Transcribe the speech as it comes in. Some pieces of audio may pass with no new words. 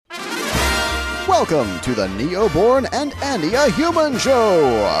Welcome to the Neo-Born and Andy a Human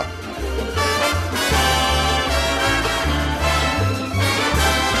Show.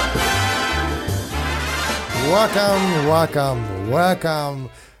 Welcome.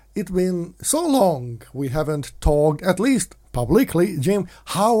 It's been so long we haven't talked, at least publicly. Jim,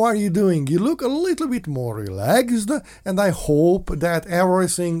 how are you doing? You look a little bit more relaxed, and I hope that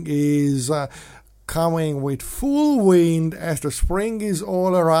everything is coming with full wind as the spring is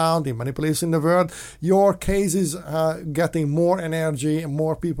all around in many places in the world. Your case is getting more energy and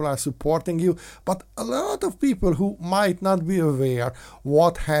more people are supporting you, but a lot of people who might not be aware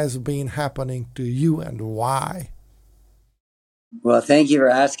what has been happening to you and why. Well, thank you for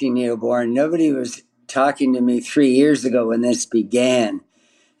asking, Neo-Born. Nobody was talking to me 3 years ago when this began,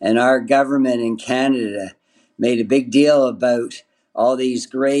 and our government in Canada made a big deal about all these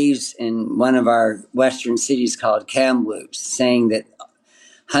graves in one of our western cities called Kamloops, saying that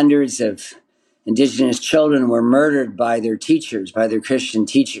hundreds of Indigenous children were murdered by their teachers, by their Christian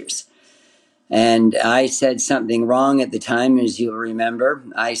teachers. And I said something wrong at the time, as you'll remember.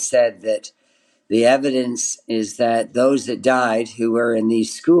 I said that the evidence is that those that died who were in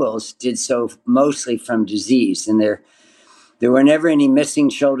these schools did so mostly from disease. And there were never any missing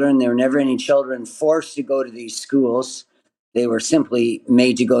children. There were never any children forced to go to these schools. They were simply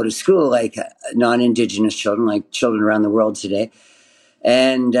made to go to school like non-Indigenous children, like children around the world today.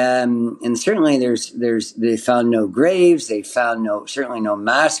 And certainly they found no graves. They found certainly no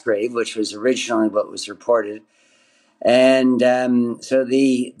mass grave, which was originally what was reported. And so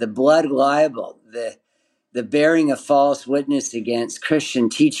the blood libel, the bearing of false witness against Christian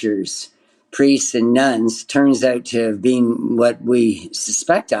teachers, priests and nuns, turns out to have been what I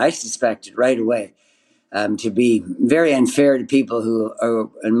suspected right away. To be very unfair to people who are,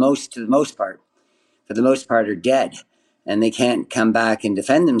 for the most part, are dead, and they can't come back and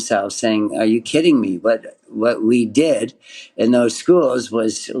defend themselves, saying, "Are you kidding me? What we did in those schools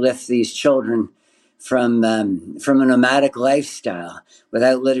was lift these children from a nomadic lifestyle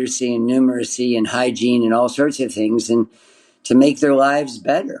without literacy and numeracy and hygiene and all sorts of things, and to make their lives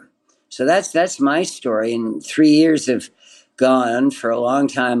better." So that's my story. And 3 years have gone. For a long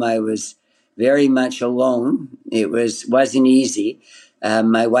time, I was very much alone. It wasn't easy.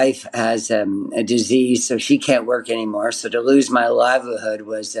 My wife has a disease, so she can't work anymore. So to lose my livelihood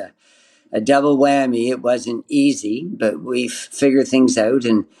was a double whammy. It wasn't easy, but we've figured things out,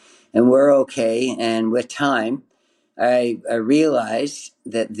 and we're okay. And with time, I realized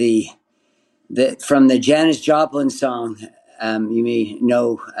that from the Janis Joplin song, you may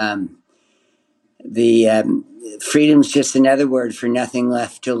know, freedom's just another word for nothing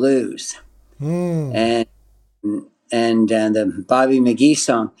left to lose. And the Bobby McGee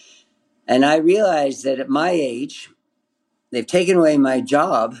song. And I realized that at my age, they've taken away my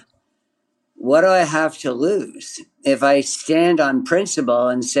job. What do I have to lose if I stand on principle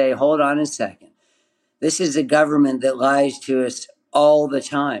and say, hold on a second, this is a government that lies to us all the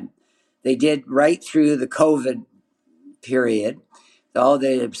time. They did right through the COVID period, all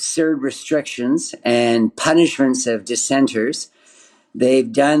the absurd restrictions and punishments of dissenters. They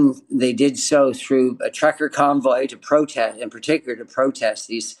did so through a trucker convoy to protest, in particular to protest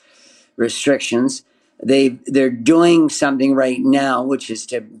these restrictions. They're doing something right now, which is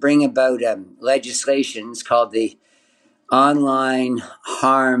to bring about legislation. It's called the Online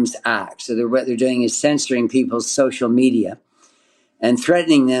Harms Act. So what they're doing is censoring people's social media and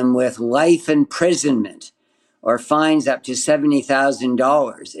threatening them with life imprisonment or fines up to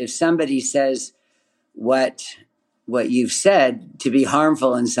 $70,000 if somebody says what you've said to be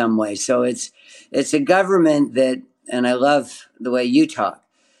harmful in some way. So it's a government that, and I love the way you talk,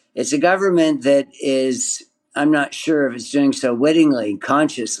 it's a government that is, I'm not sure if it's doing so wittingly,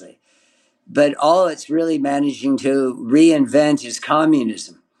 consciously, but all it's really managing to reinvent is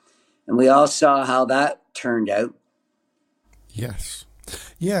communism. And we all saw how that turned out. Yes.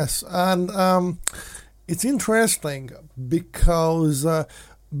 And it's interesting because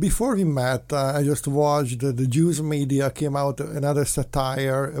before we met, I just watched the Jews media came out another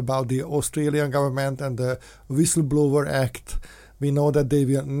satire about the Australian government and the Whistleblower Act. We know that they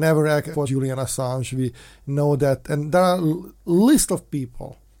will never act for Julian Assange. We know that, and there are a list of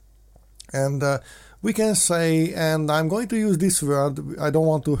people. And we can say, and I'm going to use this word, I don't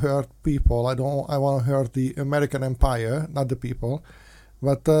want to hurt people. I want to hurt the American empire, not the people.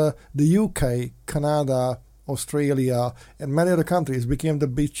 But the UK, Canada, Australia, and many other countries became the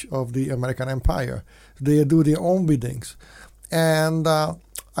bitch of the American empire. They do their own biddings. And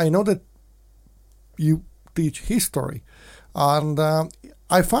I know that you teach history. And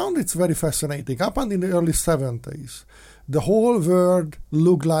I found it's very fascinating. Up until the early 70s, the whole world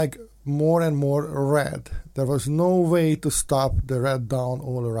looked like more and more red. There was no way to stop the red dawn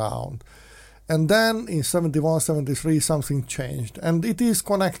all around. And then in 71, 73, something changed. And it is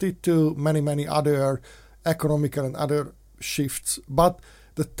connected to many, many other economical and other shifts. But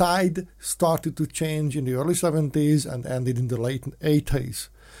the tide started to change in the early 70s and ended in the late 80s.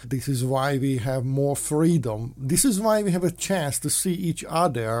 This is why we have more freedom. This is why we have a chance to see each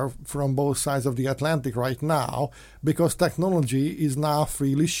other from both sides of the Atlantic right now, because technology is now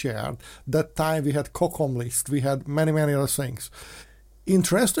freely shared. That time we had COCOM list, we had many, many other things.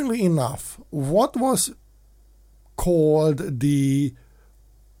 Interestingly enough, what was called the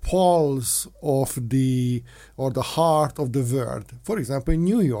pulse of the heart of the world, for example, in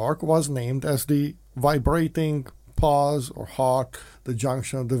New York, was named as the vibrating pulse or heart, the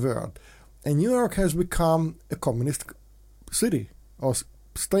junction of the world. And New York has become a communist city or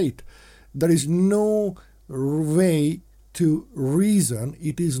state. There is no way to reason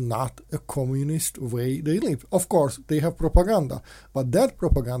it is not a communist way they live. Of course, they have propaganda, but that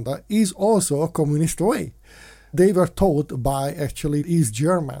propaganda is also a communist way. They were taught by actually East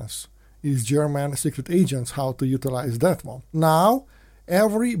Germans, East German secret agents, how to utilize that one. Now,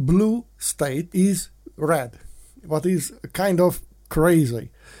 every blue state is red, what is kind of crazy.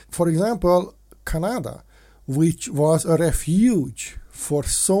 For example, Canada, which was a refuge for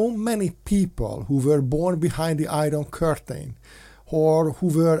so many people who were born behind the Iron Curtain, or who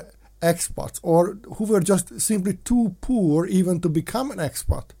were expats, or who were just simply too poor even to become an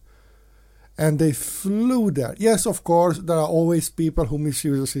expat. And they flew there. Yes, of course, there are always people who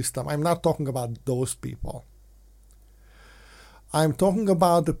misuse the system. I'm not talking about those people. I'm talking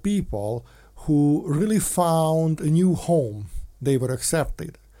about the people who really found a new home. They were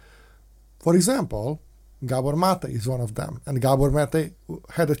accepted. For example, Gabor Mate is one of them. And Gabor Mate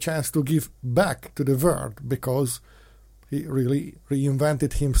had a chance to give back to the world because he really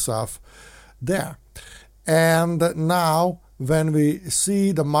reinvented himself there. And now, when we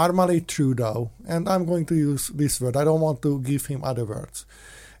see the Marmalade Trudeau, and I'm going to use this word, I don't want to give him other words.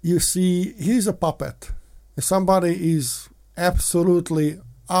 You see, he's a puppet. Somebody is absolutely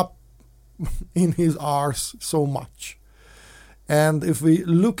up in his arse so much. And if we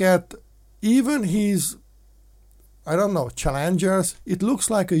look at even his, challengers, it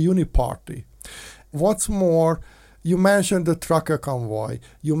looks like a uniparty. What's more, you mentioned the trucker convoy,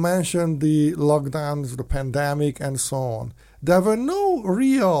 you mentioned the lockdowns, the pandemic, and so on. There were no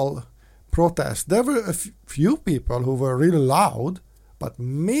real protests. There were a few people who were really loud, but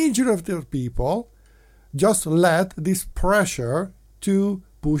major of the people just let this pressure to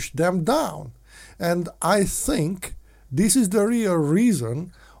push them down. And I think this is the real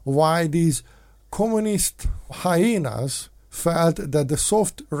reason why these communist hyenas felt that the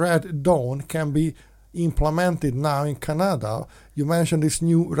soft red dawn can be implemented now in Canada. You mentioned these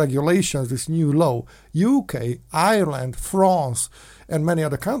new regulations, this new law. UK, Ireland, France, and many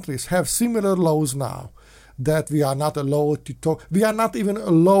other countries have similar laws now that we are not allowed to talk. We are not even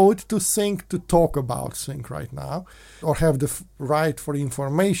allowed to think, to talk about things right now, or have the right for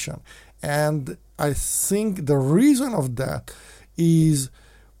information. And I think the reason of that is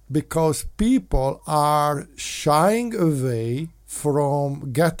because people are shying away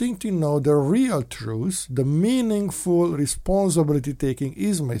from getting to know the real truth. The meaningful responsibility taking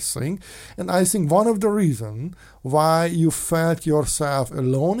is missing. And I think one of the reasons why you felt yourself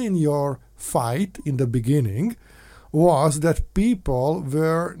alone in your fight in the beginning was that people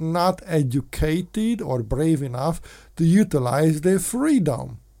were not educated or brave enough to utilize their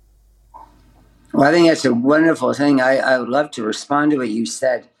freedom. Well, I think that's a wonderful thing. I would love to respond to what you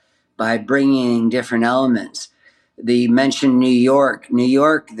said by bringing different elements. The mentioned New York,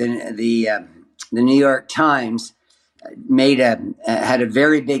 the New York Times had a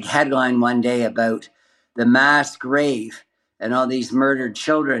very big headline one day about the mass grave and all these murdered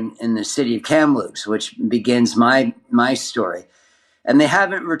children in the city of Kamloops, which begins my story. And they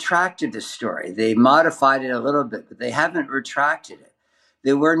haven't retracted the story. They modified it a little bit, but they haven't retracted it.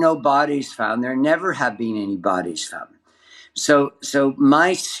 There were no bodies found. There never have been any bodies found. So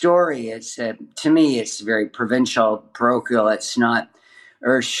my story, it's to me, it's very provincial, parochial. It's not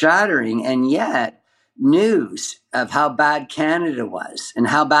earth-shattering, and yet news of how bad Canada was and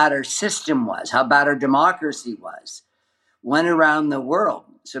how bad our system was, how bad our democracy was, went around the world.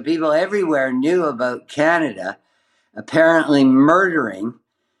 So people everywhere knew about Canada apparently murdering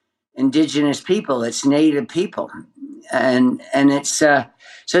Indigenous people, its native people. And it's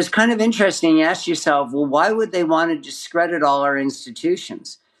so it's kind of interesting. You ask yourself, well, why would they want to discredit all our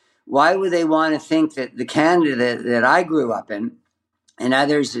institutions? Why would they want to think that the Canada that I grew up in and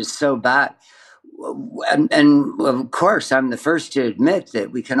others is so bad? and of course, I'm the first to admit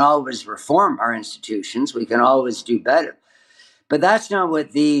that we can always reform our institutions. We can always do better. But that's not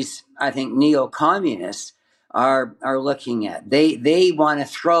what these, I think, neo-communists are looking at. They want to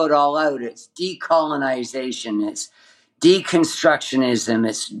throw it all out. It's decolonization. It's deconstructionism.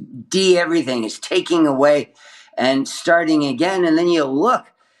 It's everything. It's taking away and starting again. And then you look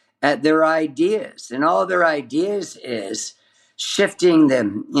at their ideas, and all their ideas is shifting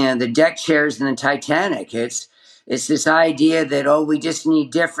the deck chairs in the Titanic. It's this idea that, we just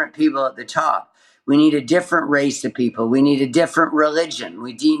need different people at the top. We need a different race of people. We need a different religion.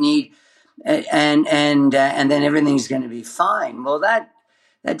 We need, and then everything's going to be fine. Well, that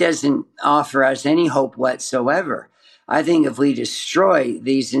doesn't offer us any hope whatsoever. I think if we destroy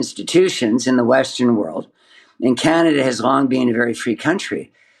these institutions in the Western world, and Canada has long been a very free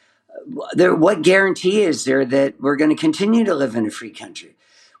country, what guarantee is there that we're going to continue to live in a free country?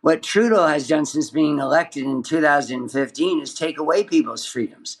 What Trudeau has done since being elected in 2015 is take away people's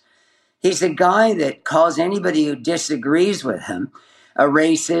freedoms. He's a guy that calls anybody who disagrees with him a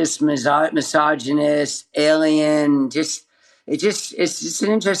racist, misogynist, alien. It's just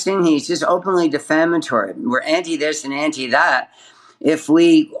an interesting. He's just openly defamatory. We're anti this and anti that. If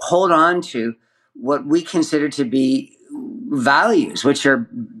we hold on to what we consider to be values, which are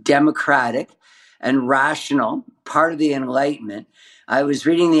democratic and rational, part of the Enlightenment. I was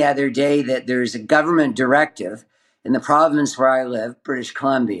reading the other day that there's a government directive in the province where I live, British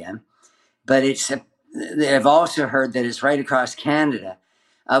Columbia, but I've also heard that it's right across Canada,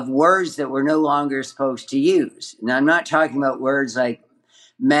 of words that we're no longer supposed to use. Now, I'm not talking about words like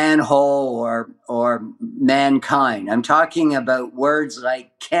manhole or mankind. I'm talking about words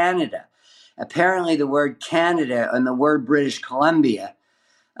like Canada. Apparently, the word Canada and the word British Columbia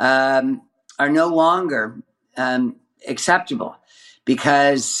are no longer acceptable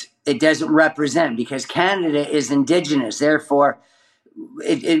because it doesn't represent, because Canada is Indigenous. Therefore,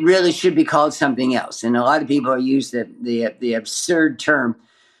 it really should be called something else. And a lot of people use the absurd term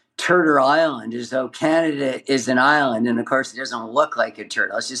Turtle Island as though Canada is an island. And of course, it doesn't look like a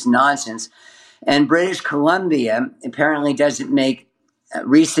turtle. It's just nonsense. And British Columbia apparently doesn't make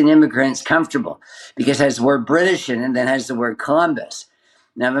recent immigrants comfortable because it has the word British in it and then has the word Columbus.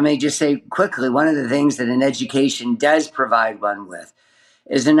 Now, let me just say quickly, one of the things that an education does provide one with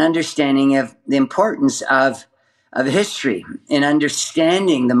is an understanding of the importance of history in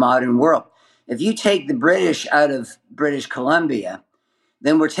understanding the modern world. If you take the British out of British Columbia,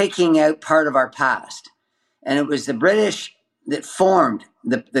 then we're taking out part of our past. And it was the British that formed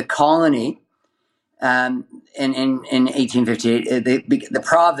the colony in 1858, the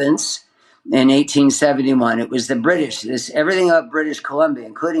province in 1871. It was the British. Everything about British Columbia,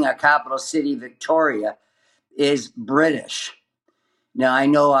 including our capital city, Victoria, is British. Now, I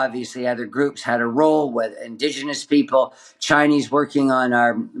know obviously other groups had a role with Indigenous people, Chinese working on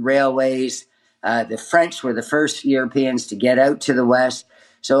our railways. The French were the first Europeans to get out to the West.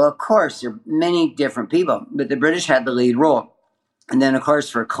 So, of course, there are many different people, but the British had the lead role. And then, of course,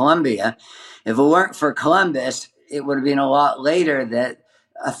 for Columbia, if it weren't for Columbus, it would have been a lot later that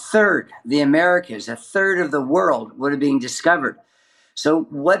a third of the world would have been discovered. So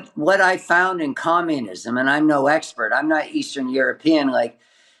what I found in communism, and I'm no expert, I'm not Eastern European like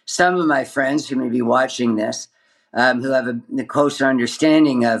some of my friends who may be watching this, who have a closer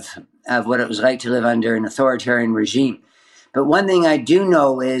understanding of what it was like to live under an authoritarian regime. But one thing I do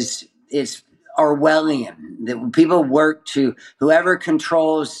know is it's Orwellian, that people work to whoever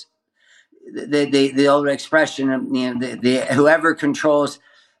controls the old expression of whoever controls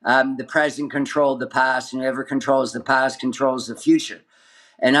the present controlled the past, and whoever controls the past controls the future.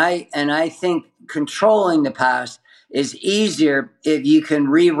 And I think controlling the past is easier if you can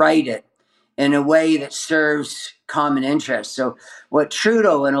rewrite it in a way that serves common interests. So what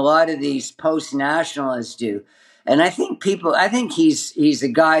Trudeau and a lot of these post-nationalists do, and I think he's a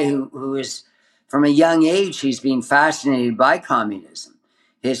guy who is, from a young age, he's been fascinated by communism.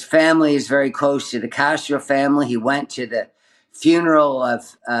 His family is very close to the Castro family. He went to the funeral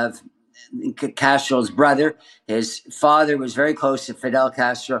of Castro's brother. His father was very close to Fidel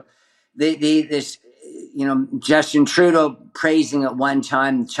Castro. Justin Trudeau praising at one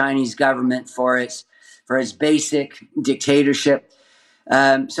time the Chinese government for its basic dictatorship.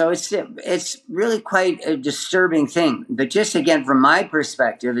 So it's really quite a disturbing thing. But just again, from my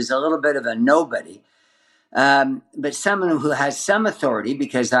perspective, is a little bit of a nobody. But someone who has some authority,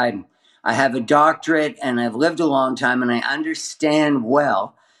 because I have a doctorate and I've lived a long time and I understand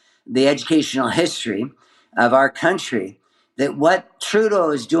well the educational history of our country, that what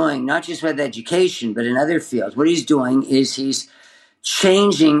Trudeau is doing, not just with education, but in other fields, what he's doing is he's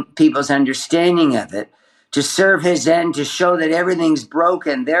changing people's understanding of it to serve his end, to show that everything's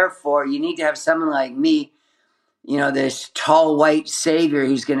broken. Therefore, you need to have someone like me, this tall white savior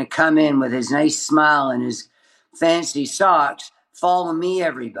who's going to come in with his nice smile and his fancy socks. Follow me,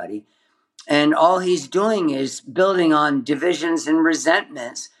 everybody. And all he's doing is building on divisions and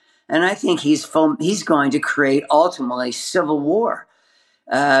resentments. And I think he's going to create ultimately civil war.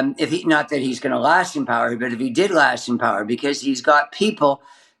 Not that he's going to last in power, but if he did last in power, because he's got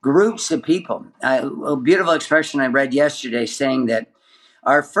groups of people. A beautiful expression I read yesterday saying that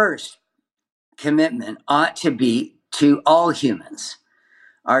our first commitment ought to be to all humans.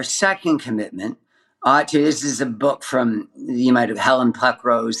 Our second commitment this is a book from, you might have, Helen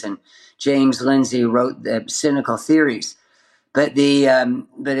Pluckrose and James Lindsay, who wrote the Cynical Theories. But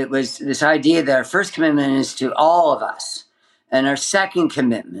it was this idea that our first commitment is to all of us. And our second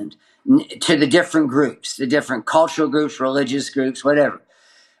commitment to the different groups, the different cultural groups, religious groups, whatever,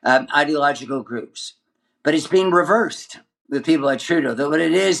 ideological groups. But it's being reversed with people like Trudeau. That what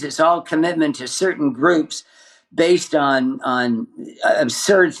it is, it's all commitment to certain groups based on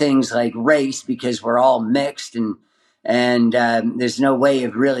absurd things like race, because we're all mixed and there's no way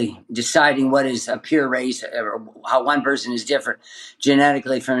of really deciding what is a pure race or how one person is different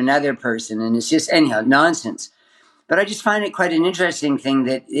genetically from another person. And it's just, anyhow, nonsense. But I just find it quite an interesting thing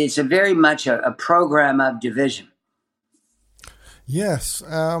that it's very much a program of division. Yes.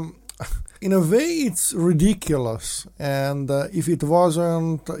 In a way, it's ridiculous. And if it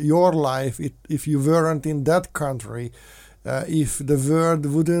wasn't your life, if you weren't in that country, if the world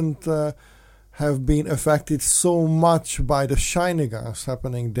wouldn't have been affected so much by the shenanigans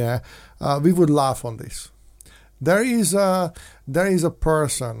happening there, we would laugh on this. There is a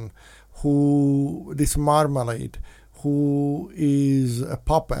person this Marmalade, who is a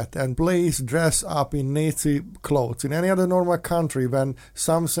puppet and plays dress up in Nazi clothes. In any other normal country, when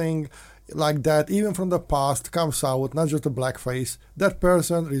something like that, even from the past, comes out, not just a blackface, that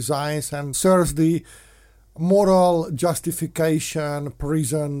person resigns and serves the moral justification,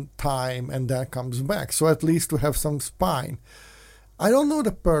 prison time, and then comes back. So at least to have some spine. I don't know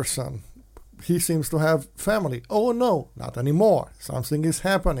the person. He seems to have family. Oh no, not anymore. Something is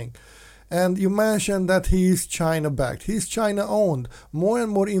happening. And you mentioned that he is China-backed. He is China-owned. More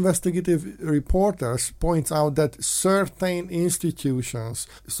and more investigative reporters point out that certain institutions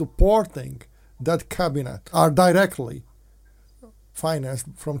supporting that cabinet are directly financed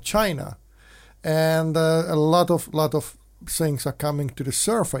from China. And a lot of things are coming to the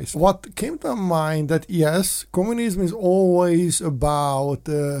surface. What came to mind that, yes, communism is always about...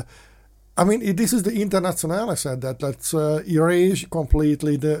 this is the Internationale said that let's erase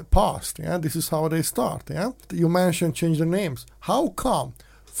completely the past. Yeah, this is how they start. Yeah, you mentioned change the names. How come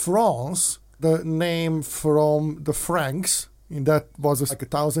France, the name from the Franks, and that was like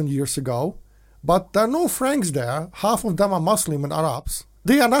 1,000 years ago, but there are no Franks there. Half of them are Muslim and Arabs.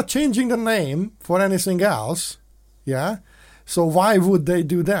 They are not changing the name for anything else. Yeah. So why would they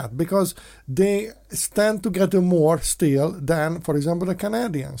do that? Because they stand together more still than, for example, the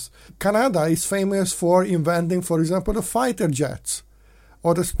Canadians. Canada is famous for inventing, for example, the fighter jets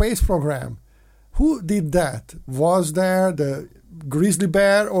or the space program. Who did that? Was there the grizzly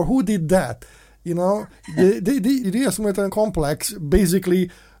bear, or who did that? The U.S. military complex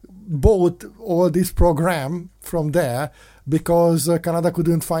basically bought all this program from there because Canada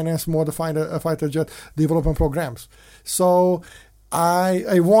couldn't finance more the fighter jet development programs. So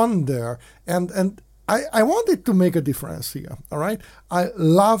I wonder, and I wanted to make a difference here, all right? I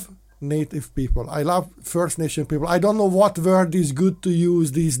love Native people. I love First Nation people. I don't know what word is good to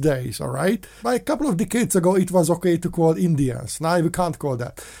use these days, all right? Like a couple of decades ago, it was okay to call Indians. Now we can't call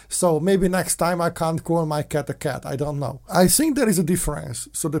that. So maybe next time I can't call my cat a cat. I don't know. I think there is a difference.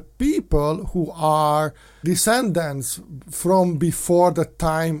 So the people who are descendants from before the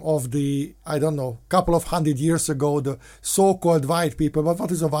time of the, couple of 100 years ago, the so-called white people. But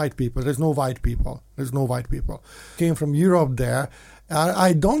what is a white people? There's no white people. Came from Europe there.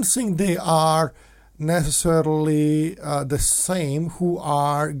 I don't think they are necessarily the same who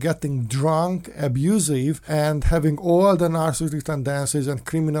are getting drunk, abusive, and having all the narcissistic tendencies and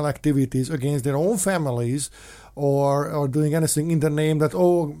criminal activities against their own families, or doing anything in the name that,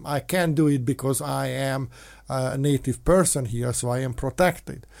 I can't do it because I am a native person here, so I am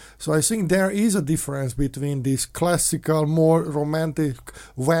protected. So I think there is a difference between this classical, more romantic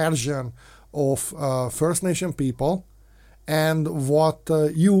version of First Nation people and what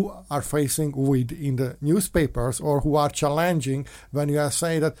you are facing with in the newspapers, or who are challenging when you are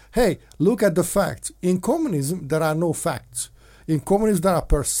saying that, hey, look at the facts. In communism, there are no facts. In communism, there are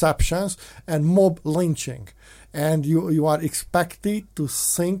perceptions and mob lynching. and you are expected to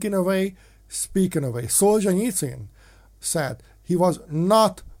think in a way, speak in a way. Solzhenitsyn said he was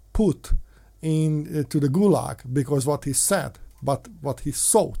not put to the gulag because what he said, but what he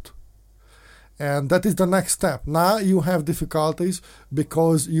thought. And that is the next step. Now you have difficulties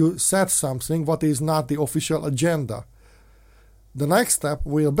because you said something what is not the official agenda. The next step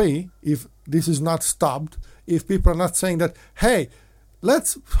will be, if this is not stopped, if people are not saying that, hey,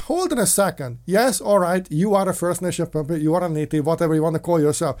 let's hold on a second. Yes, all right, you are a First Nation people, you are a native, whatever you want to call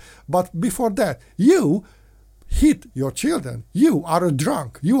yourself. But before that, you hit your children. You are a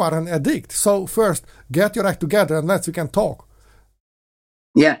drunk. You are an addict. So first, get your act together and we can talk.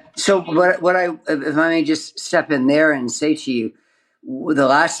 Yeah. So what I, if I may just step in there and say to you, the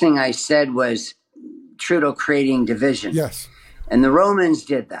last thing I said was Trudeau creating division. Yes. And the Romans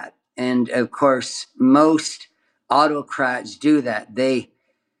did that. And of course, most autocrats do that. The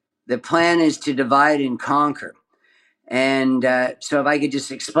plan is to divide and conquer. And so if I could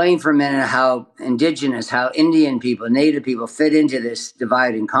just explain for a minute how Indigenous, how Indian people, Native people fit into this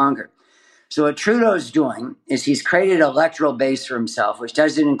divide and conquer. So what Trudeau's doing is he's created an electoral base for himself, which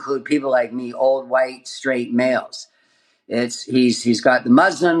doesn't include people like me, old, white, straight males. He's got the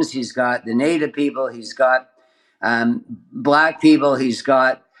Muslims, he's got the Native people, he's got Black people, he's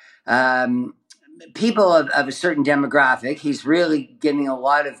got people of a certain demographic. He's really giving a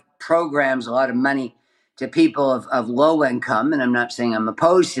lot of programs, a lot of money to people of low income, and I'm not saying I'm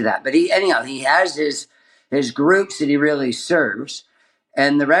opposed to that, but he has his groups that he really serves.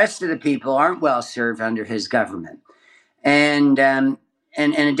 And the rest of the people aren't well served under his government. And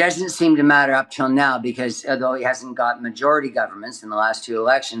it doesn't seem to matter up till now, because although he hasn't got majority governments in the last two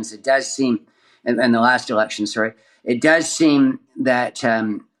elections, it does seem, in the last election, sorry, it does seem that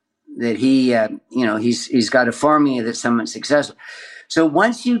that he, he's got a formula that's somewhat successful. So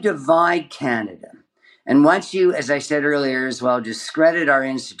once you divide Canada, and once you, as I said earlier as well, discredit our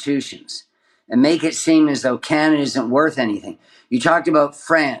institutions and make it seem as though Canada isn't worth anything. You talked about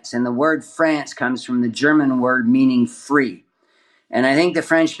France, and the word France comes from the German word meaning free. And I think the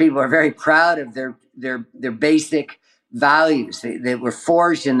French people are very proud of their basic values that were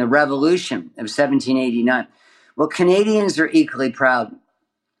forged in the Revolution of 1789. Well, Canadians are equally proud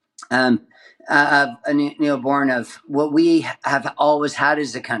born of what we have always had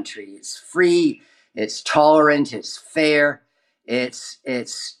as a country. It's free, it's tolerant, it's fair,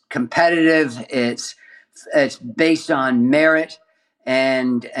 it's competitive, it's based on merit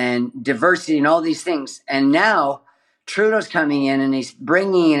and diversity and all these things. And now Trudeau's coming in and he's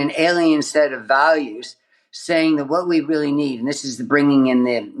bringing in an alien set of values, saying that what we really need, and this is the bringing in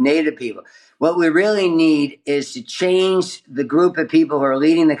the Native people, what we really need is to change the group of people who are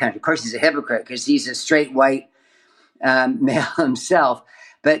leading the country. Of course, he's a hypocrite because he's a straight white male himself.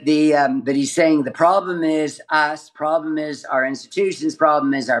 But he's saying the problem is us, problem is our institutions,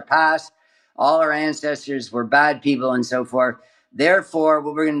 problem is our past. All our ancestors were bad people and so forth. Therefore,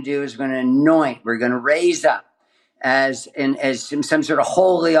 what we're going to do is we're going to anoint, we're going to raise up as some sort of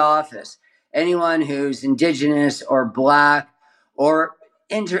holy office anyone who's Indigenous or Black or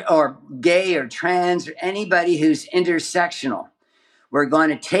gay or trans or anybody who's intersectional. We're going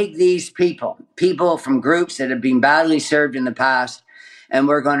to take these people from groups that have been badly served in the past, and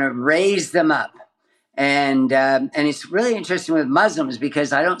we're going to raise them up. And it's really interesting with Muslims,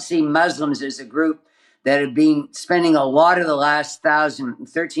 because I don't see Muslims as a group that have been spending a lot of the last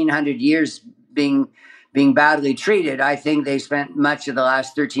 1,300 years being badly treated. I think they spent much of the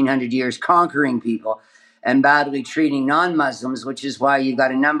last 1,300 years conquering people and badly treating non-Muslims, which is why you've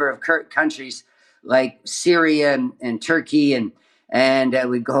got a number of countries like Syria and Turkey and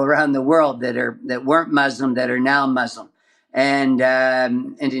we go around the world that weren't Muslim that are now Muslim, and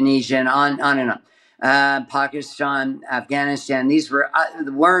Indonesia and on and on. Pakistan, Afghanistan, these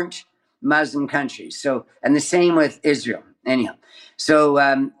weren't Muslim countries. So, and the same with Israel. Anyhow, so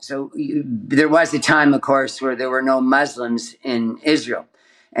there was a time, of course, where there were no Muslims in Israel.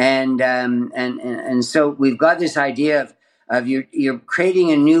 And so we've got this idea of you're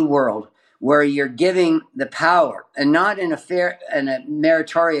creating a new world where you're giving the power, and not in a fair and a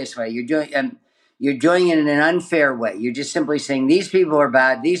meritorious way. You're doing it in an unfair way. You're just simply saying these people are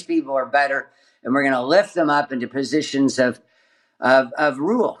bad, these people are better, and we're going to lift them up into positions of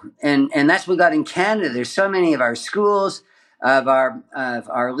rule. And that's what we got in Canada. There's so many of our schools, of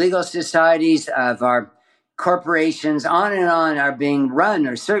our legal societies, of our corporations, on and on, are being run,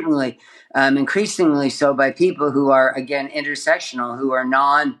 or certainly increasingly so, by people who are, again, intersectional, who are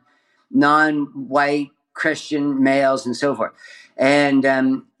non-white Christian males and so forth.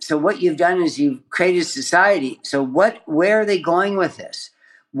 And so what you've done is you've created a society. So where are they going with this?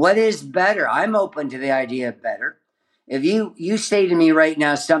 What is better? I'm open to the idea of better. If you say to me right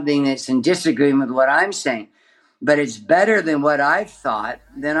now something that's in disagreement with what I'm saying, but it's better than what I've thought,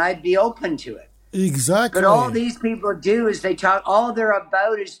 then I'd be open to it. Exactly. But all these people do is they talk, all they're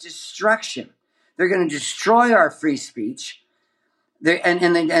about is destruction. They're going to destroy our free speech.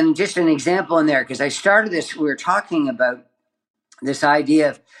 And just an example in there, because I started this, we were talking about this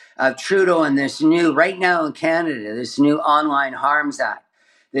idea of Trudeau and this new, right now in Canada, this new Online Harms Act.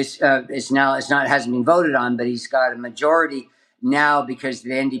 This hasn't been voted on, but he's got a majority now because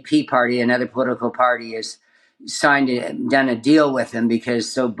the NDP party, another political party, has done a deal with him,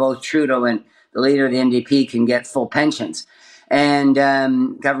 because so both Trudeau and the leader of the NDP can get full pensions and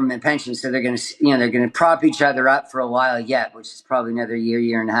government pensions. So they're going to prop each other up for a while yet, which is probably another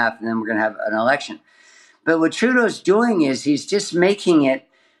year and a half, and then we're going to have an election. But what Trudeau's doing is he's just making it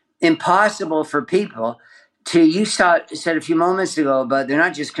impossible for people to, you said a few moments ago about they're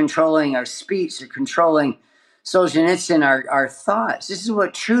not just controlling our speech, they're controlling Solzhenitsyn, our thoughts. This is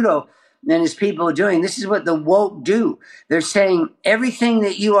what Trudeau and his people are doing. This is what the woke do. They're saying everything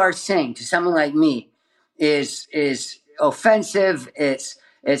that you are saying to someone like me is offensive, it's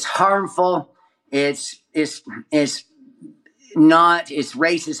harmful, it's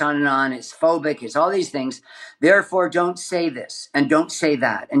racist, on and on, it's phobic, it's all these things. Therefore, don't say this, and don't say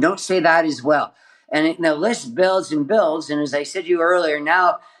that, and don't say that as well. And the list builds and builds. And as I said to you earlier,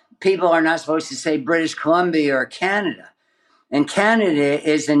 now people are not supposed to say British Columbia or Canada. And Canada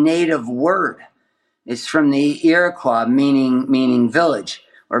is a native word. It's from the Iroquois, meaning village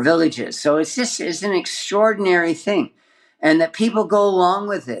or villages. So it's an extraordinary thing. And that people go along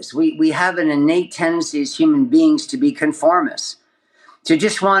with this. We have an innate tendency as human beings to be conformists, to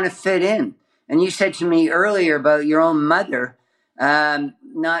just want to fit in. And you said to me earlier about your own mother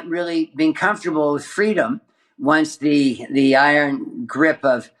not really being comfortable with freedom once the iron grip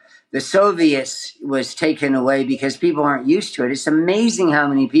of the Soviets was taken away, because people aren't used to it. It's amazing how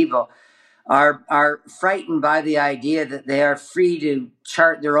many people are frightened by the idea that they are free to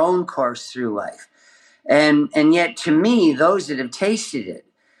chart their own course through life. And yet, to me, those that have tasted it,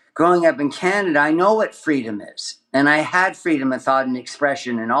 growing up in Canada, I know what freedom is. And I had freedom of thought and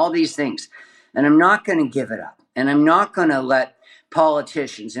expression and all these things. And I'm not going to give it up. And I'm not going to let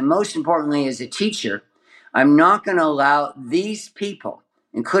politicians, and most importantly, as a teacher, I'm not going to allow these people,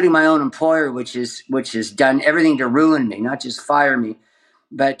 including my own employer, which has done everything to ruin me, not just fire me,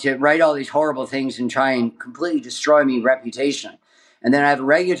 but to write all these horrible things and try and completely destroy me reputationally. And then I have a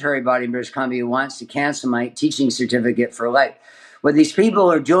regulatory body in British Columbia who wants to cancel my teaching certificate for life. What these people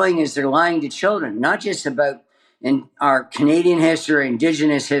are doing is they're lying to children, not just about in our Canadian history,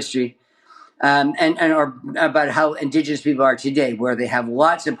 Indigenous history, or about how Indigenous people are today, where they have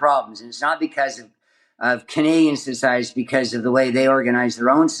lots of problems. And it's not because of Canadian societies, it's because of the way they organize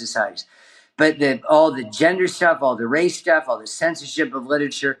their own societies. But all the gender stuff, all the race stuff, all the censorship of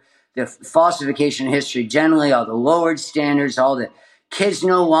literature, the falsification of history generally, all the lowered standards, all the kids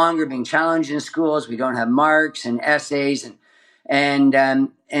no longer being challenged in schools. We don't have marks and essays and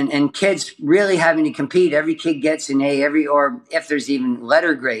kids really having to compete. Every kid gets an A, or if there's even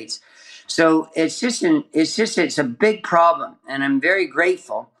letter grades. So it's a big problem, and I'm very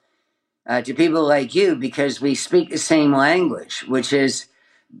grateful to people like you, because we speak the same language, which is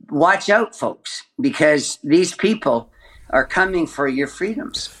watch out, folks, because these people are coming for your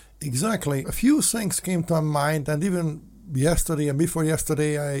freedoms. Exactly. A few things came to my mind, and even yesterday and before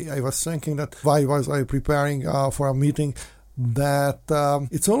yesterday, I was thinking that why was I preparing for a meeting, that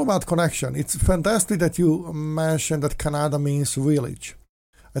it's all about connection. It's fantastic that you mentioned that Canada means village.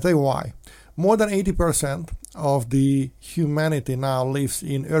 I tell you why. More than 80% of the humanity now lives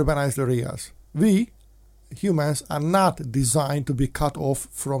in urbanized areas. We, humans, are not designed to be cut off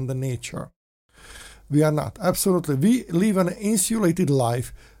from the nature. We are not. Absolutely. We live an insulated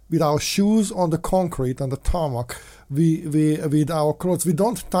life with our shoes on the concrete, on the tarmac, with our clothes. We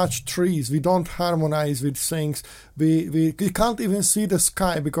don't touch trees. We don't harmonize with things. We can't even see the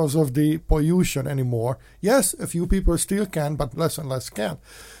sky because of the pollution anymore. Yes, a few people still can, but less and less can.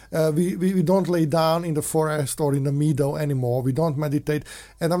 We don't lay down in the forest or in the meadow anymore. We don't meditate.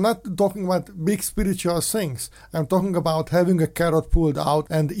 And I'm not talking about big spiritual things. I'm talking about having a carrot pulled out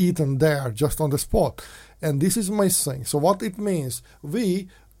and eaten there, just on the spot. And this is my thing. So what it means, we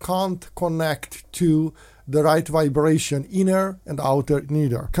can't connect to the right vibration, inner and outer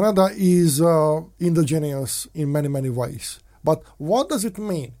neither. Canada is indigenous in many, many ways. But what does it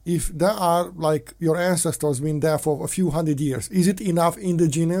mean if there are, like your ancestors been there for a few hundred years? Is it enough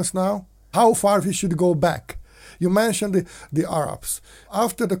indigenous now? How far we should go back? You mentioned the Arabs.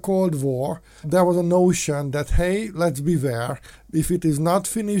 After the Cold War, there was a notion that, hey, let's beware. If it is not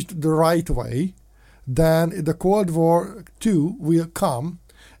finished the right way, then the Cold War too will come,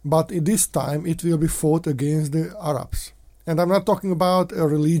 but this time it will be fought against the Arabs. And I'm not talking about a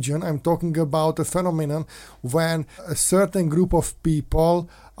religion, I'm talking about a phenomenon when a certain group of people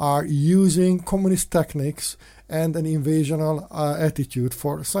are using communist techniques and an invasional attitude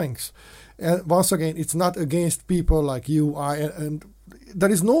for things. And once again, it's not against people like you, and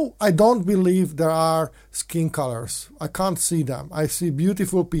there is no, I don't believe there are skin colors. I can't see them. I see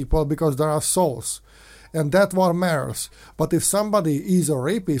beautiful people because there are souls. And that's what matters. But if somebody is a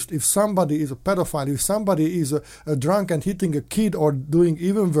rapist, if somebody is a pedophile, if somebody is a drunk and hitting a kid or doing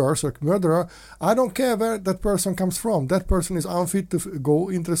even worse, a murderer, I don't care where that person comes from. That person is unfit to go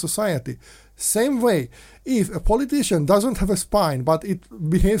into society. Same way, if a politician doesn't have a spine, but it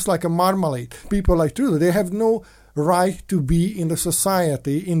behaves like a marmalade, people like Trudeau, they have no right to be in the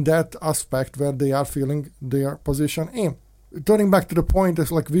society in that aspect where they are feeling their position in. Turning back to the point,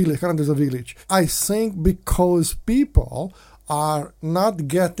 it's like village, Canada is a village. I think because people are not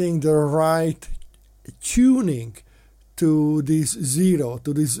getting the right tuning to this zero,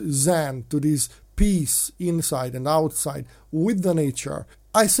 to this zen, to this peace inside and outside with the nature.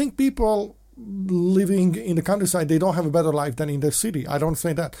 I think people living in the countryside, they don't have a better life than in the city. I don't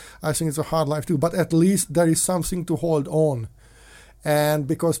say that. I think it's a hard life too. But at least there is something to hold on. And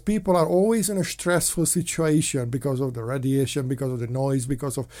because people are always in a stressful situation because of the radiation, because of the noise,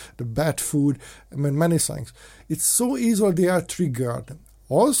 because of the bad food, I mean, many things. It's so easily they are triggered.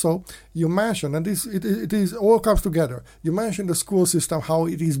 Also, you mentioned, and it is all comes together. You mentioned the school system, how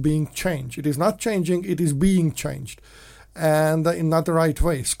it is being changed. It is not changing, it is being changed. And in not the right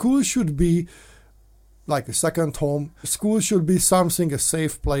way. School should be like a second home. School should be something, a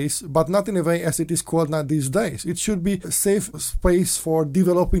safe place, but not in a way as it is called now these days. It should be a safe space for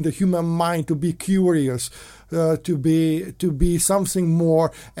developing the human mind to be curious, to be something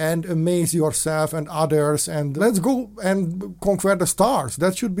more and amaze yourself and others, and let's go and conquer the stars.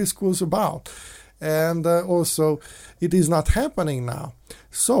 That should be schools about. And also, it is not happening now.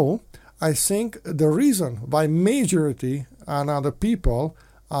 So, I think the reason why majority and other people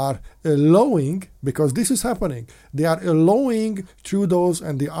are allowing, because this is happening, they are allowing Trudeau's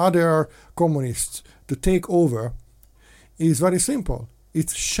and the other communists to take over, is very simple.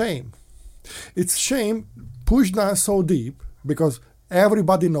 It's shame. It's shame pushed down so deep because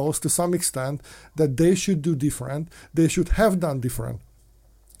everybody knows to some extent that they should do different, they should have done different.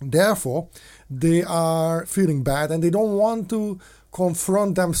 Therefore, they are feeling bad and they don't want to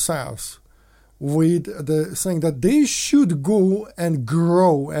confront themselves with the saying that they should go and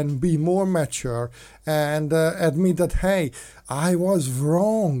grow and be more mature and admit that, hey, I was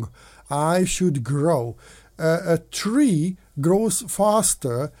wrong. I should grow. A tree grows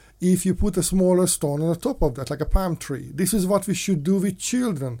faster if you put a smaller stone on the top of that, like a palm tree. This is what we should do with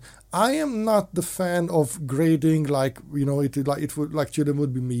children. I am not the fan of grading like children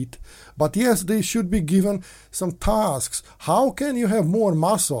would be meat. But yes, they should be given some tasks. How can you have more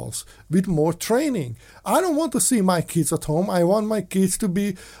muscles with more training? I don't want to see my kids at home. I want my kids to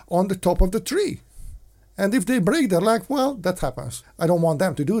be on the top of the tree. And if they break their leg, well, that happens. I don't want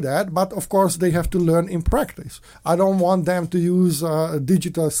them to do that, but of course they have to learn in practice. I don't want them to use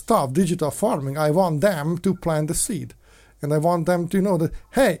digital stuff, digital farming. I want them to plant the seed. And I want them to know that,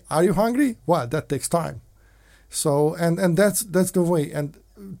 hey, are you hungry? Well, that takes time. So, and that's the way. And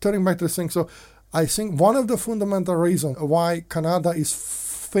turning back to the thing, so I think one of the fundamental reasons why Canada is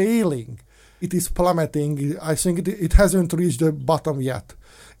failing, it is plummeting, I think it hasn't reached the bottom yet,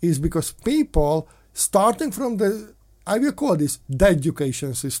 is because people starting from the, I will call this the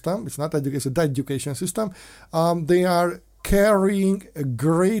education system. It's not education, the education system. They are carrying a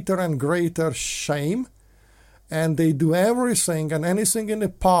greater and greater shame, and they do everything and anything in their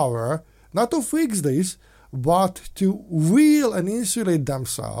power, not to fix this, but to wheel and insulate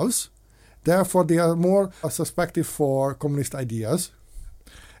themselves. Therefore, they are more suspected for communist ideas.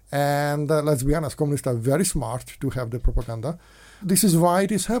 And let's be honest, communists are very smart to have the propaganda. This is why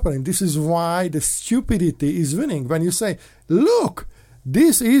it is happening. This is why the stupidity is winning. When you say, look,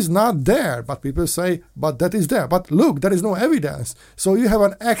 this is not there. But people say, but that is there. But look, there is no evidence. So you have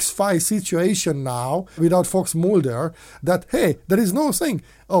an X-5 situation now without Fox Mulder that, hey, there is no thing.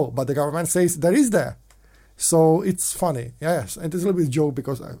 Oh, but the government says there is there. So it's funny. Yes. And it's a little bit joke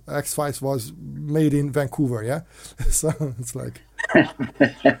because X-Files was made in Vancouver. Yeah. So it's like.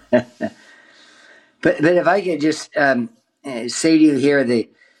 But if I could just say to you here,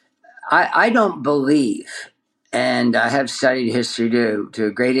 I don't believe, and I have studied history to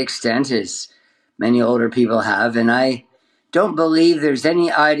a great extent, as many older people have. And I don't believe there's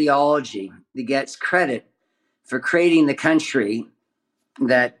any ideology that gets credit for creating the country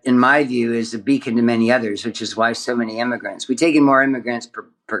that, in my view, is a beacon to many others, which is why so many immigrants. We take in more immigrants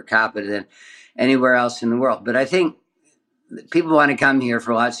per capita than anywhere else in the world. But I think people want to come here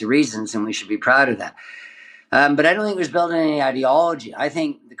for lots of reasons, and we should be proud of that. But I don't think it was built on any ideology. I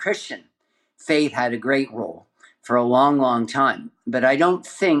think the Christian faith had a great role for a long, long time. But I don't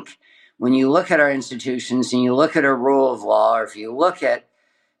think when you look at our institutions and you look at our rule of law, or if you look at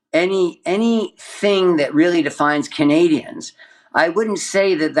anything that really defines Canadians, I wouldn't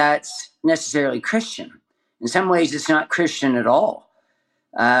say that that's necessarily Christian. In some ways, it's not Christian at all.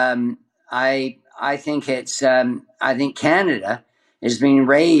 I think it's. I think Canada is being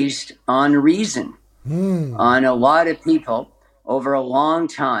raised on reason, on a lot of people over a long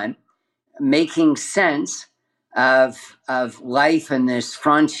time, making sense of life in this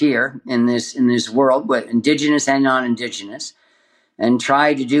frontier, in this world, with Indigenous and non-Indigenous, and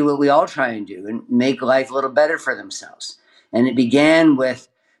try to do what we all try and do, and make life a little better for themselves. And it began with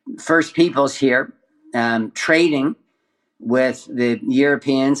First Peoples here trading with the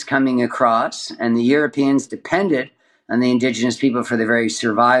Europeans coming across, and the Europeans depended on the Indigenous people for their very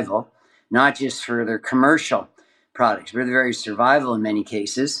survival, not just for their commercial products, but their very survival in many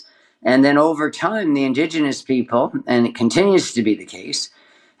cases. And then over time, the Indigenous people, and it continues to be the case,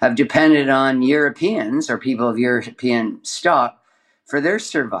 have depended on Europeans or people of European stock for their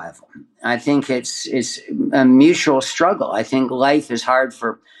survival. I think it's a mutual struggle. I think life is hard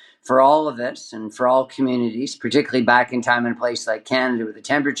for all of us and for all communities, particularly back in time and place like Canada, where the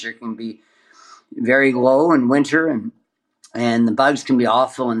temperature can be very low in winter, and the bugs can be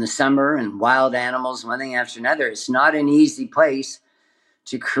awful in the summer, and wild animals, one thing after another. It's not an easy place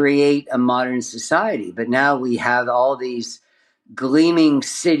to create a modern society. But now we have all these gleaming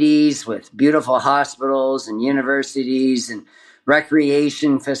cities with beautiful hospitals and universities and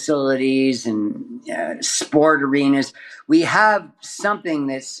recreation facilities and sport arenas. We have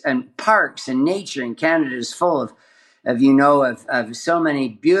something and parks and nature, and Canada is full of so many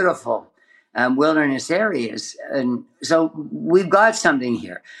beautiful wilderness areas. And so we've got something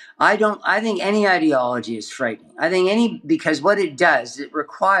here. I think any ideology is frightening. Because what it does, it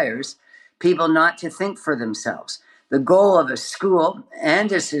requires people not to think for themselves. The goal of a school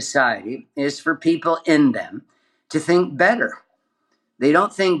and a society is for people in them to think better. They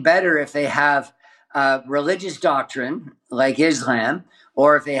don't think better if they have a religious doctrine like Islam,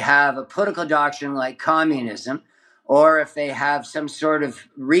 or if they have a political doctrine like communism, or if they have some sort of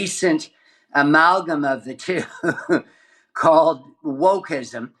recent amalgam of the two called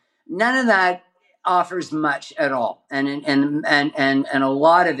wokeism. None of that offers much at all, and a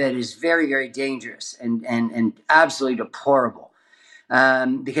lot of it is very, very dangerous and absolutely deplorable.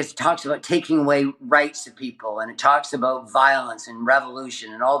 Because it talks about taking away rights of people, and it talks about violence and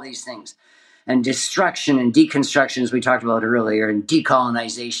revolution and all these things, and destruction and deconstruction, as we talked about earlier, and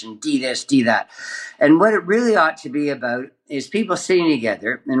decolonization, this, that. And what it really ought to be about is people sitting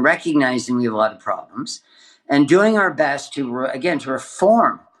together and recognizing we have a lot of problems, and doing our best to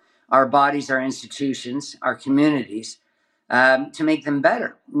reform our bodies, our institutions, our communities, to make them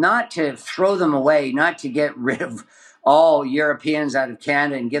better, not to throw them away, not to get rid of all Europeans out of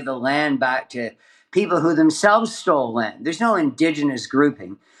Canada and give the land back to people who themselves stole land. There's no Indigenous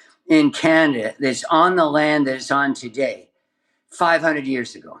grouping in Canada that's on the land that it's on today 500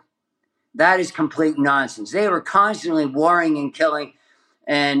 years ago. That is complete nonsense. They were constantly warring and killing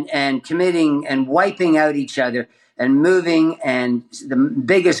and committing and wiping out each other and moving, and the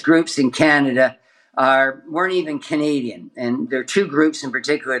biggest groups in Canada weren't even Canadian. And there are two groups in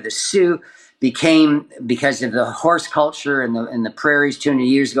particular. The Sioux became, because of the horse culture in the prairies 200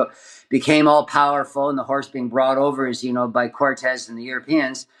 years ago, became all powerful, and the horse being brought over, as you know, by Cortez and the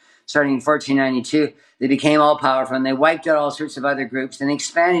Europeans, starting in 1492, they became all powerful, and they wiped out all sorts of other groups, and they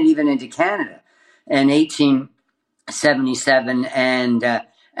expanded even into Canada in 1877, and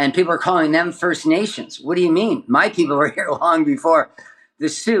people are calling them First Nations. What do you mean? My people were here long before the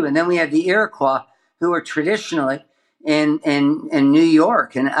Sioux. And then we have the Iroquois, who were traditionally in New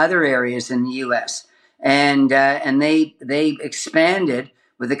York and other areas in the U.S. And they expanded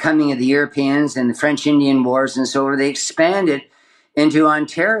with the coming of the Europeans and the French Indian Wars and so on. They expanded into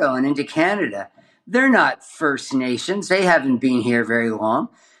Ontario and into Canada. They're not First Nations. They haven't been here very long.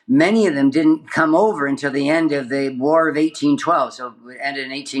 Many of them didn't come over until the end of the War of 1812, so it ended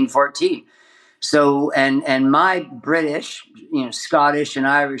in 1814. So, and my British, Scottish and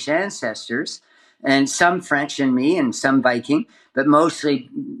Irish ancestors, and some French in me, and some Viking, but mostly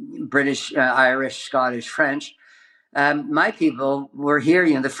British, Irish, Scottish, French, My people were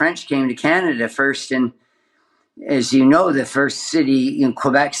here. The French came to Canada first, and as you know, the first city in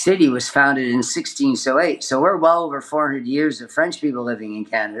Quebec City was founded in 1608. So we're well over 400 years of French people living in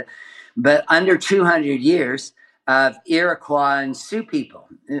Canada, but under 200 years of Iroquois and Sioux people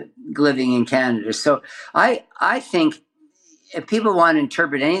living in Canada. So I think if people want to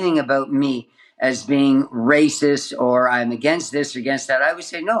interpret anything about me as being racist or I'm against this or against that, I would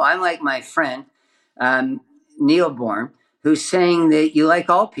say, no, I'm like my friend, Neil Bourne, who's saying that you like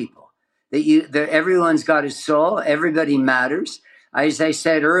all people, that everyone's got a soul, everybody matters. As I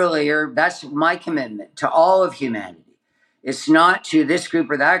said earlier, that's my commitment to all of humanity. It's not to this group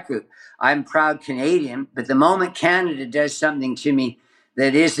or that group. I'm proud Canadian, but the moment Canada does something to me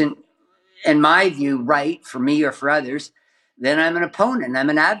that isn't, in my view, right for me or for others, then I'm an opponent.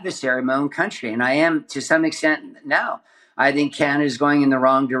 I'm an adversary of my own country. And I am to some extent now. I think Canada is going in the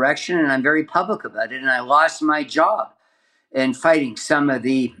wrong direction, and I'm very public about it. And I lost my job in fighting some of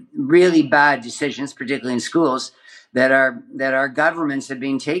the really bad decisions, particularly in schools, that our governments have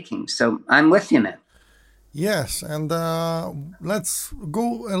been taking. So I'm with you, man. Yes, and let's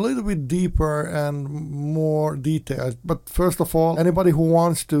go a little bit deeper and more detailed. But first of all, anybody who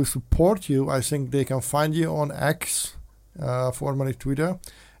wants to support you, I think they can find you on X, formerly Twitter.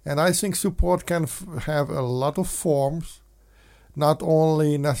 And I think support can have a lot of forms, not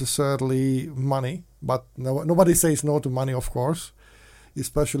only necessarily money, but nobody says no to money, of course,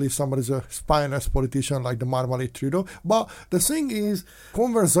 especially if somebody's a spineless politician like the Marmalit Trudeau. But the thing is,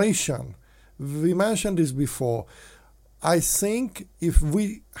 conversation. We mentioned this before. I think if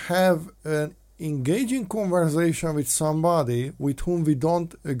we have an engaging conversation with somebody with whom we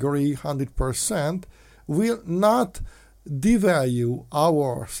don't agree 100%, will not devalue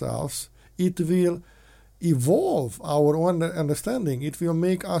ourselves. It will evolve our own understanding. It will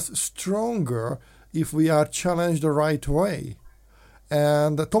make us stronger if we are challenged the right way.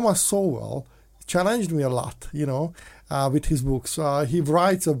 And Thomas Sowell challenged me a lot, with his books. He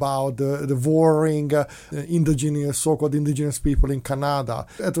writes about the warring so-called indigenous people in Canada.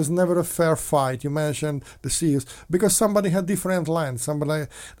 It was never a fair fight. You mentioned the Sioux, because somebody had different lands.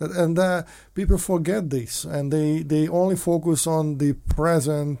 And people forget this, and they only focus on the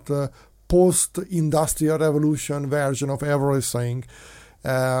present post-industrial revolution version of everything.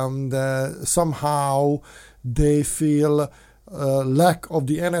 And somehow they feel lack of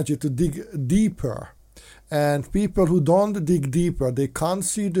the energy to dig deeper. And people who don't dig deeper, they can't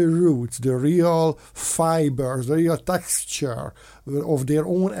see the roots, the real fibers, the real texture of their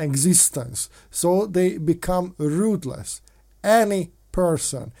own existence. So they become rootless. Any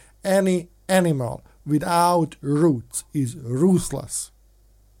person, any animal without roots is ruthless.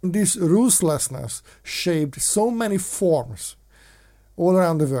 This ruthlessness shaped so many forms all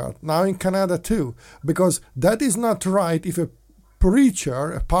around the world, now in Canada too, because that is not right if a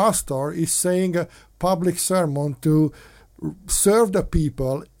preacher, a pastor, is saying a public sermon to serve the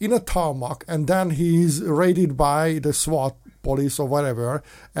people in a tarmac, and then he's raided by the SWAT police or whatever,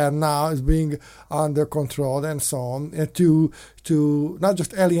 and now is being under control and so on, and to not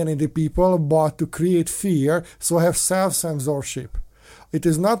just alienate the people, but to create fear, so have self-censorship. It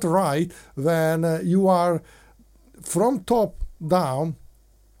is not right when you are from top down.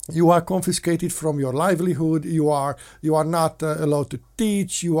 You are confiscated from your livelihood. You are not allowed to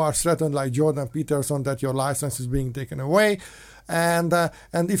teach. You are threatened like Jordan Peterson that your license is being taken away, and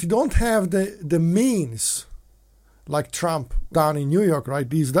if you don't have the means, like Trump down in New York right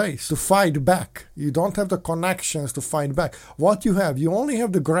these days, to fight back, you don't have the connections to fight back. What you have, you only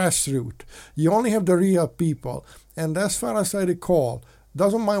have the grassroots. You only have the real people. And as far as I recall,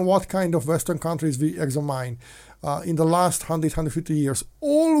 doesn't mind what kind of Western countries we examine. In the last 100, 150 years,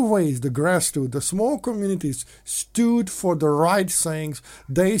 always the grassroots, the small communities stood for the right things.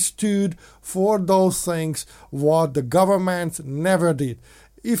 They stood for those things what the government never did.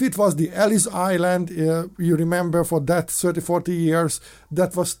 If it was the Ellis Island, you remember for that 30, 40 years,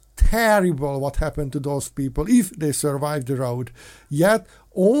 that was terrible what happened to those people if they survived the road. Yet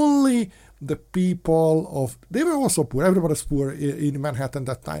only the people they were also poor, everybody was poor in Manhattan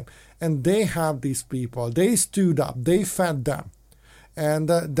that time. And they have these people, they stood up, they fed them. And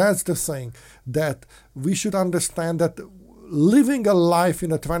that's the thing, that we should understand that living a life in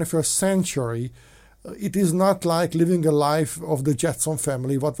the 21st century, it is not like living a life of the Jetson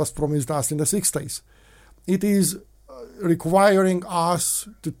family, what was promised us in the 60s. It is requiring us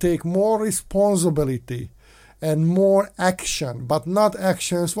to take more responsibility and more action, but not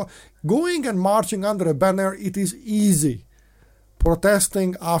actions. Going and marching under a banner, it is easy.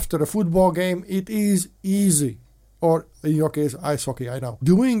 Protesting after a football game, it is easy. Or in your case, ice hockey, I know.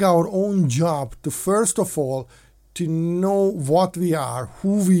 Doing our own job to first of all to know what we are,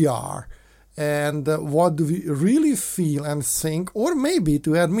 who we are, and what do we really feel and think, or maybe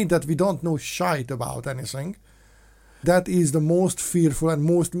to admit that we don't know shite about anything. That is the most fearful and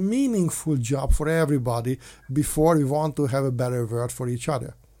most meaningful job for everybody before we want to have a better world for each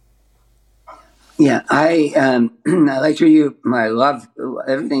other. Yeah, I like you. I love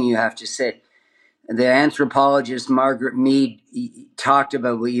everything you have to say. The anthropologist Margaret Mead talked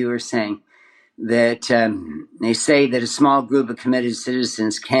about what you were saying, that they say that a small group of committed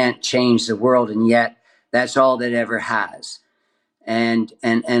citizens can't change the world, and yet that's all that ever has. And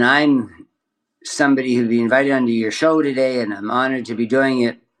I'm somebody who'd be invited onto your show today, and I'm honored to be doing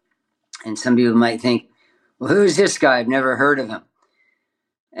it. And some people might think, well, who's this guy? I've never heard of him.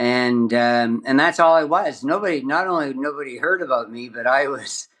 And that's all I was. Not only nobody heard about me, but I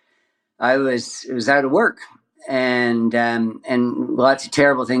was out of work, and lots of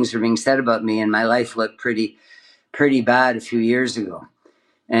terrible things were being said about me, and my life looked pretty bad a few years ago.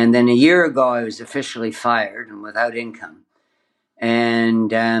 And then a year ago, I was officially fired and without income.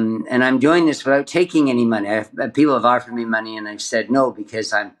 And I'm doing this without taking any money. People have offered me money, and I've said no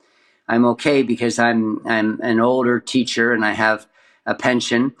because I'm okay, because I'm an older teacher and I have a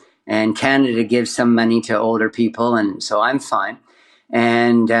pension, and Canada gives some money to older people, and so I'm fine.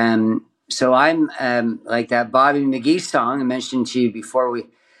 And so I'm like that Bobby McGee song I mentioned to you before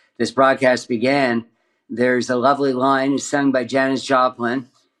this broadcast began. There's a lovely line, it's sung by Janis Joplin,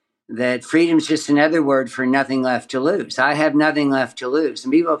 that freedom's just another word for nothing left to lose. I have nothing left to lose.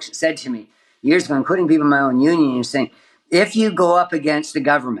 And people said to me years ago, including people in my own union, and saying, if you go up against the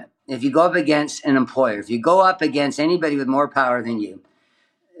government, if you go up against an employer, if you go up against anybody with more power than you,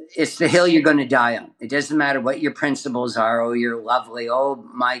 it's the hill you're going to die on. It doesn't matter what your principles are. Oh, you're lovely. Oh,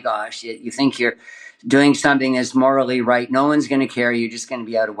 my gosh. You think you're doing something that's morally right. No one's going to care. You're just going to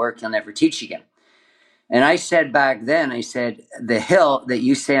be out of work. You'll never teach again. And I said back then, I said, the hill that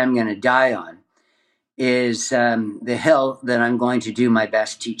you say I'm going to die on is the hill that I'm going to do my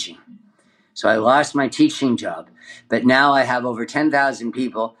best teaching. So I lost my teaching job, but now I have over 10,000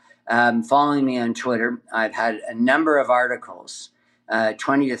 people following me on Twitter. I've had a number of articles,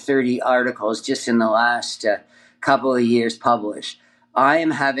 20 to 30 articles just in the last couple of years published. I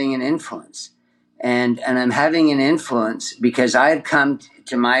am having an influence, and I'm having an influence because I've come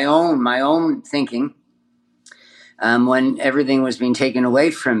to my own thinking. When everything was being taken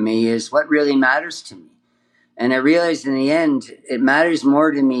away from me, is what really matters to me. And I realized in the end, it matters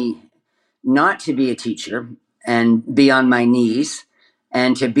more to me not to be a teacher and be on my knees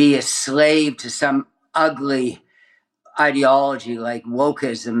and to be a slave to some ugly ideology like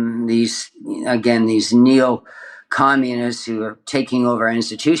wokeism, these neo-communists who are taking over our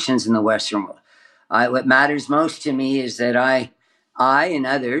institutions in the Western world. What matters most to me is that I and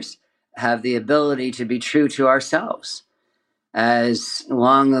others have the ability to be true to ourselves. As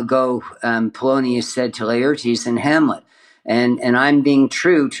long ago, Polonius said to Laertes in Hamlet, and I'm being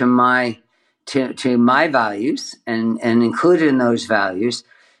true to my values, and included in those values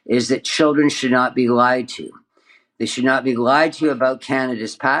is that children should not be lied to. They should not be lied to about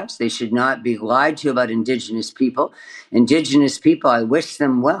Canada's past. They should not be lied to about Indigenous people. Indigenous people, I wish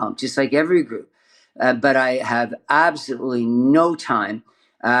them well, just like every group. But I have absolutely no time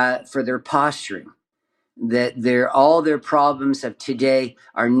for their posturing. That all their problems of today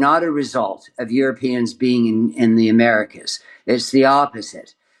are not a result of Europeans being in the Americas. It's the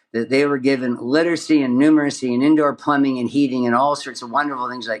opposite. That they were given literacy and numeracy and indoor plumbing and heating and all sorts of wonderful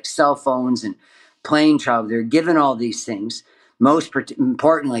things like cell phones and plane travel. They're given all these things. Most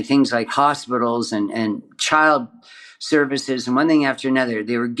importantly, things like hospitals and child services and one thing after another.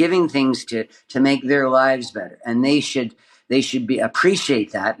 They were giving things to make their lives better, and they should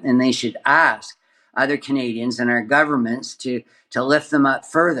appreciate that, and they should ask other Canadians and our governments to lift them up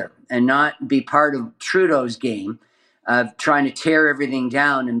further and not be part of Trudeau's game of trying to tear everything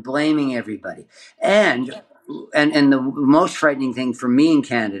down and blaming everybody. And the most frightening thing for me in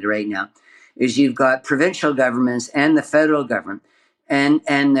Canada right now is you've got provincial governments and the federal government and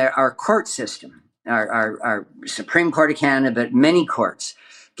our court system, our Supreme Court of Canada, but many courts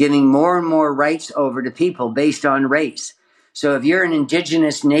giving more and more rights over to people based on race. So if you're an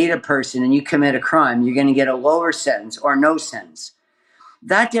Indigenous Native person and you commit a crime, you're going to get a lower sentence or no sentence.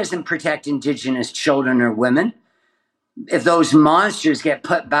 That doesn't protect Indigenous children or women. If those monsters get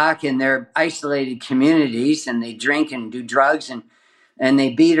put back in their isolated communities and they drink and do drugs and they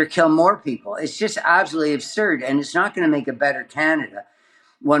beat or kill more people, it's just absolutely absurd. And it's not going to make a better Canada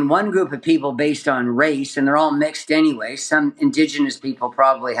when one group of people based on race, and they're all mixed anyway, some Indigenous people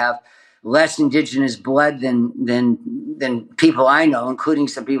probably have less Indigenous blood than people I know, including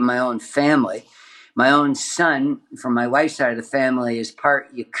some people in my own family. My own son, from my wife's side of the family, is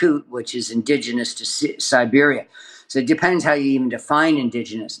part Yakut, which is indigenous to Siberia. So it depends how you even define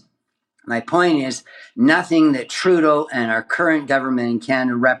indigenous. My point is, nothing that Trudeau and our current government in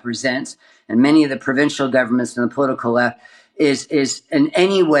Canada represents, and many of the provincial governments and the political left, is in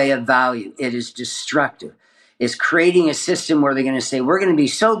any way of value. It is destructive. It's creating a system where they're going to say, we're going to be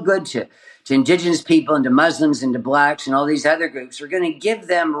so good to Indigenous people and to Muslims and to blacks and all these other groups. We're going to give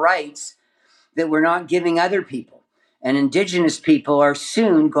them rights that we're not giving other people. And Indigenous people are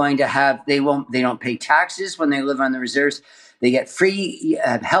soon going to have, they don't pay taxes when they live on the reserves. They get free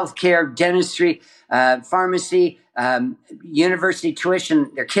health care, dentistry, pharmacy, university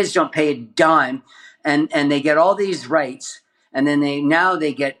tuition. Their kids don't pay a dime. And they get all these rights. And then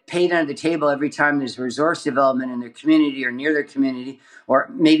they get paid under the table every time there's resource development in their community or near their community, or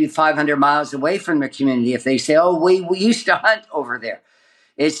maybe 500 miles away from their community if they say, oh, we used to hunt over there.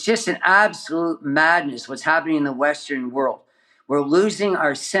 It's just an absolute madness what's happening in the Western world. We're losing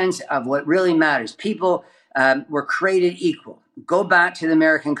our sense of what really matters. People were created equal. Go back to the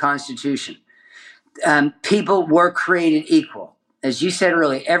American Constitution. People were created equal. As you said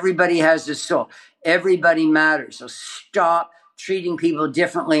earlier, everybody has a soul. Everybody matters. So stop treating people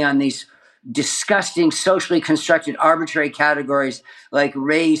differently on these disgusting, socially constructed, arbitrary categories like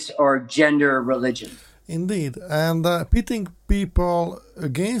race or gender or religion. Indeed, and pitting people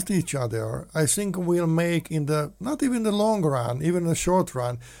against each other, I think will make not even the long run, even the short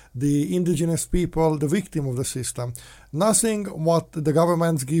run, the indigenous people the victim of the system. Nothing what the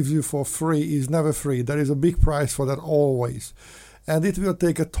government gives you for free is never free. There is a big price for that always. And it will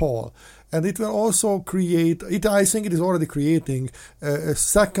take a toll. And it will also create, I think it is already creating a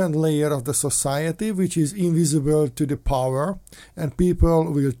second layer of the society which is invisible to the power, and people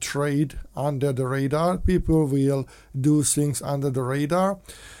will trade under the radar. People will do things under the radar.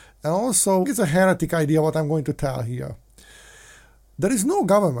 And also, it's a heretic idea what I'm going to tell here. There is no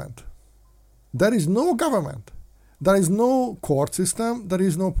government. There is no government. There is no court system. There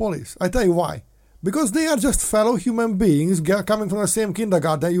is no police. I tell you why. Because they are just fellow human beings coming from the same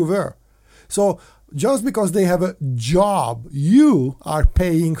kindergarten you were. So just because they have a job you are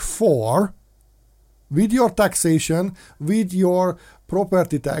paying for with your taxation, with your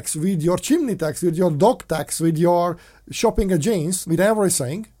property tax, with your chimney tax, with your dog tax, with your shopping at Jane's, with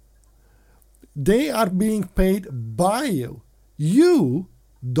everything, they are being paid by you. You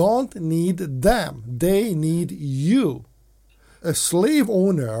don't need them. They need you. A slave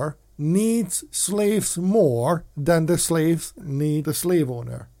owner needs slaves more than the slaves need the slave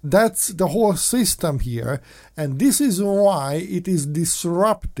owner. That's the whole system here, and this is why it is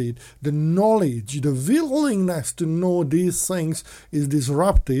disrupted. The knowledge, the willingness to know these things is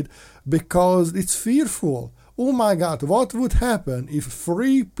disrupted because it's fearful. Oh my God, what would happen if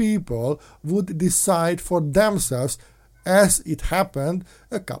free people would decide for themselves, as it happened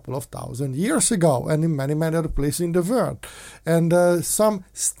a couple of thousand years ago and in many, many other places in the world. And some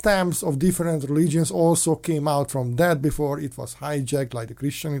stems of different religions also came out from that before it was hijacked, like the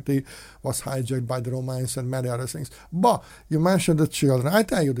Christianity was hijacked by the Romans and many other things. But you mentioned the children. I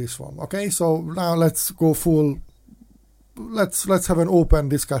tell you this one, okay? So now let's go full. Let's have an open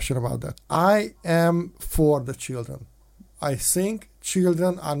discussion about that. I am for the children. I think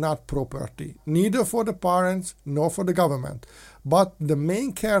children are not property, neither for the parents nor for the government. But the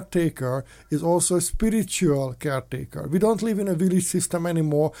main caretaker is also a spiritual caretaker. We don't live in a village system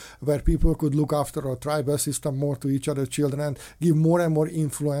anymore where people could look after a tribal system more to each other's children and give more and more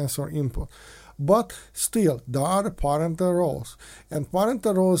influence or input. But still, there are parental roles. And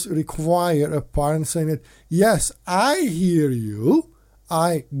parental roles require a parent saying that, yes, I hear you,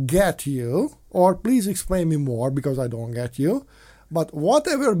 I get you, or please explain me more because I don't get you. But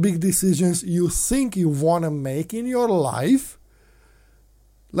whatever big decisions you think you want to make in your life,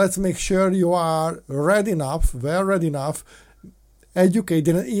 let's make sure you are ready enough, well ready enough,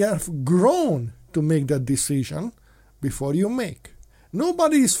 educated, and you have grown to make that decision before you make.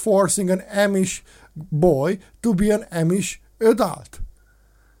 Nobody is forcing an Amish boy to be an Amish adult.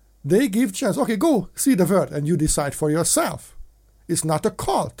 They give chance. Okay, go see the world and you decide for yourself. It's not a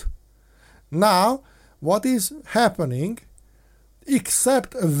cult. Now, what is happening,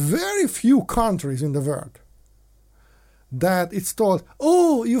 except a very few countries in the world, that it's told,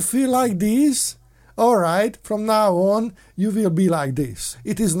 oh, you feel like this? All right, from now on, you will be like this.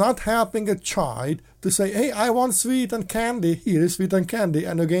 It is not helping a child to say, hey, I want sweet and candy. Here is sweet and candy,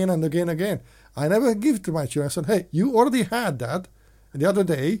 and again and again and again. I never give to my children. I said, hey, you already had that the other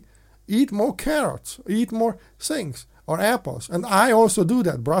day. Eat more carrots. Eat more things. or apples. And I also do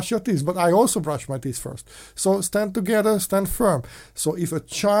that. Brush your teeth, but I also brush my teeth first. So stand together, stand firm. So if a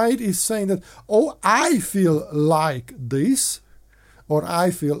child is saying that, oh, I feel like this, or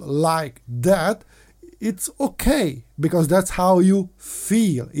I feel like that, it's okay, because that's how you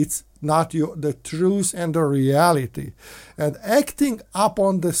feel. It's not the truth and the reality. And acting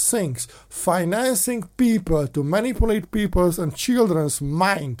upon the things, financing people to manipulate people's and children's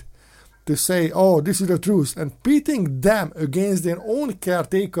mind to say, oh, this is the truth, and pitting them against their own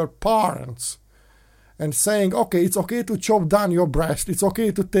caretaker parents and saying, okay, it's okay to chop down your breast, it's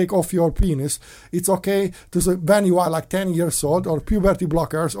okay to take off your penis, it's okay to say when you are like 10 years old, or puberty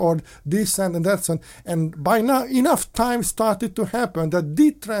blockers, or this and that. And by now, enough time started to happen that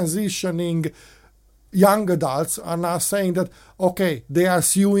detransitioning young adults are now saying that, okay, they are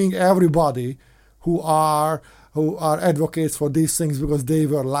suing everybody who are advocates for these things because they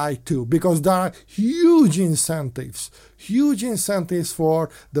were lied to. Because there are huge incentives for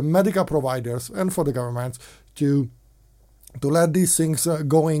the medical providers and for the governments to let these things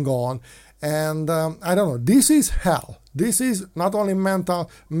going on. And I don't know, this is hell. This is not only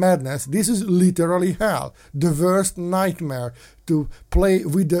mental madness, this is literally hell. The worst nightmare to play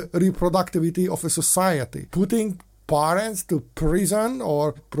with the reproductivity of a society. Putting parents to prison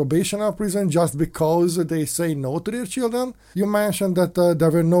or probationary prison just because they say no to their children. You mentioned that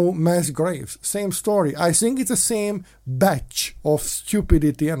there were no mass graves. Same story. I think it's the same batch of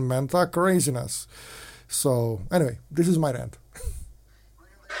stupidity and mental craziness. So anyway, this is my rant.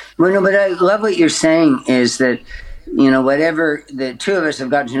 Well, no, but I love what you're saying is that, whatever, the two of us have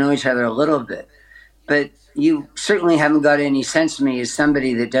gotten to know each other a little bit, but you certainly haven't got any sense of me as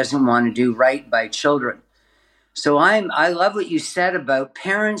somebody that doesn't want to do right by children. So I love what you said about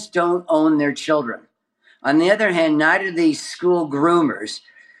parents don't own their children. On the other hand, neither these school groomers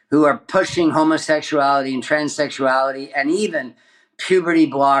who are pushing homosexuality and transsexuality and even puberty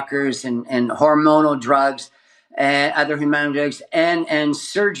blockers and hormonal drugs and other hormonal drugs and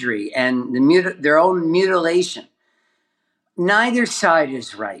surgery and their own mutilation. Neither side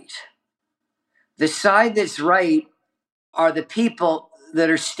is right. The side that's right are the people that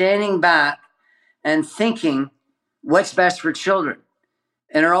are standing back and thinking what's best for children,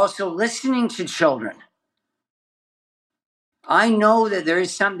 and are also listening to children. I know that there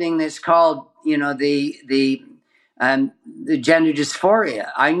is something that's called, the gender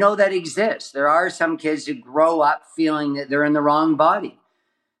dysphoria. I know that exists. There are some kids who grow up feeling that they're in the wrong body.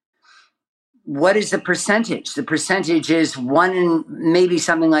 What is the percentage? The percentage is 1 in maybe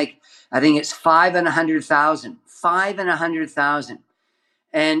something like, I think it's 5 in 100,000. 5 in 100,000.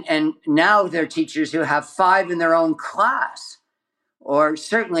 And now there are teachers who have 5 in their own class, or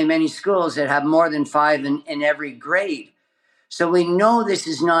certainly many schools that have more than 5 in every grade. So we know this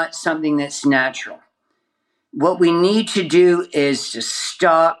is not something that's natural. What we need to do is to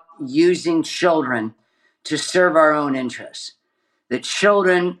stop using children to serve our own interests. That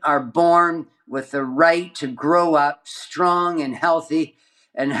children are born with the right to grow up strong and healthy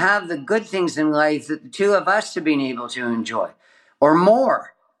and have the good things in life that the two of us have been able to enjoy, or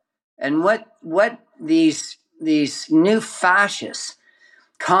more. And what these new fascists,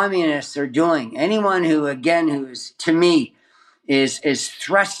 communists are doing, anyone who's to me is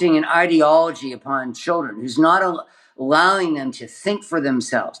thrusting an ideology upon children, who's not allowing them to think for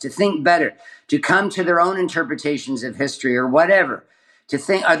themselves, to think better, to come to their own interpretations of history or whatever, to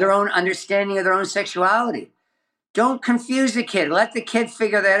think of their own understanding of their own sexuality. Don't confuse the kid. Let the kid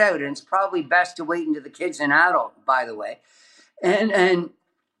figure that out. And it's probably best to wait until the kid's an adult, by the way. And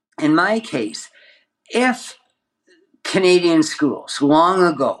in my case, if Canadian schools long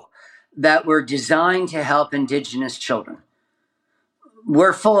ago that were designed to help Indigenous children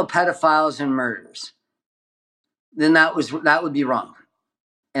were full of pedophiles and murderers, then that would be wrong.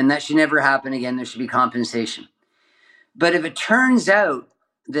 And that should never happen again. There should be compensation. But if it turns out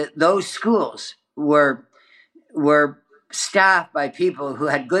that those schools were staffed by people who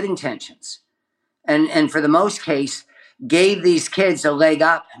had good intentions and for the most case gave these kids a leg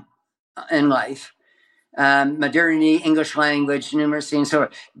up in life, modernity, English language, numeracy, and so on,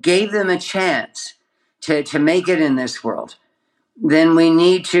 gave them a chance to make it in this world, then we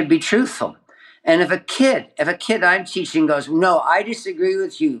need to be truthful. And if a kid I'm teaching goes, no, I disagree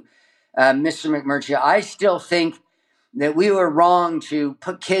with you, Mr. McMurtry, I still think that we were wrong to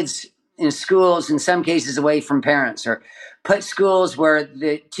put kids in schools, in some cases away from parents, or put schools where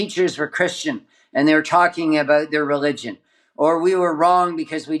the teachers were Christian and they were talking about their religion, or we were wrong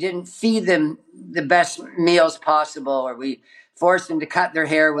because we didn't feed them the best meals possible, or we forced them to cut their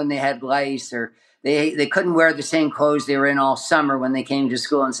hair when they had lice, or they couldn't wear the same clothes they were in all summer when they came to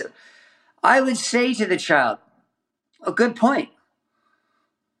school. And so I would say to the child, A good point.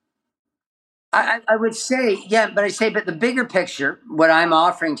 I would say, yeah, but the bigger picture, what I'm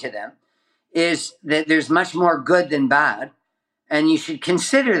offering to them is that there's much more good than bad, and you should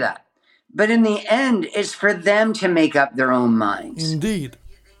consider that. But in the end, it's for them to make up their own minds. Indeed.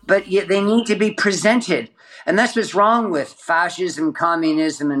 But yet they need to be presented. And that's what's wrong with fascism,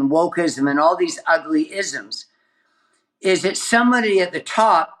 communism, and wokeism, and all these ugly isms, is it's somebody at the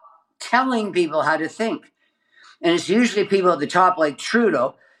top telling people how to think. And it's usually people at the top like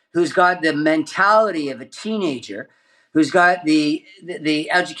Trudeau, who's got the mentality of a teenager, who's got the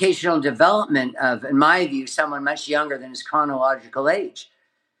educational development of, in my view, someone much younger than his chronological age.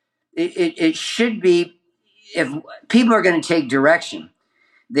 It should be, if people are going to take direction,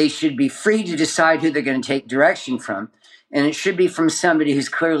 they should be free to decide who they're going to take direction from. And it should be from somebody who's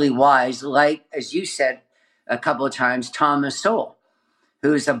clearly wise, like, as you said a couple of times, Thomas Sowell,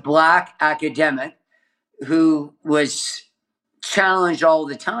 who's a Black academic who was challenged all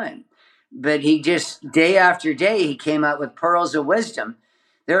the time. But he just, day after day, he came out with pearls of wisdom.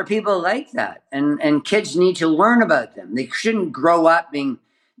 There are people like that. And kids need to learn about them. They shouldn't grow up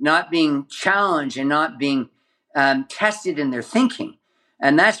not being challenged and not being tested in their thinking.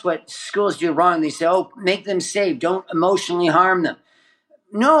 And that's what schools do wrong. They say, oh, make them safe. Don't emotionally harm them.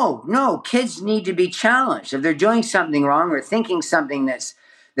 No, kids need to be challenged. If they're doing something wrong or thinking something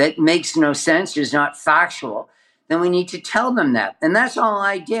that makes no sense, is not factual, then we need to tell them that. And that's all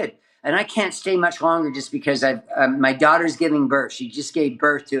I did. And I can't stay much longer just because my daughter's giving birth. She just gave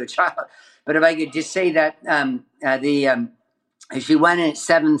birth to a child. But if I could just say that she went in at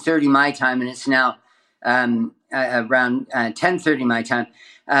 7:30 my time, and it's now around 10:30 my time.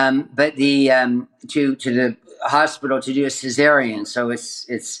 But to the hospital to do a cesarean, so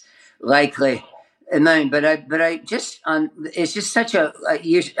it's likely. But I just it's just such a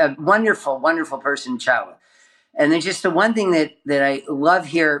wonderful person to chat with. And then just the one thing that I love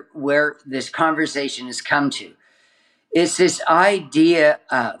here, where this conversation has come to, is this idea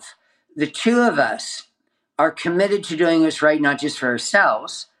of the two of us are committed to doing what's right, not just for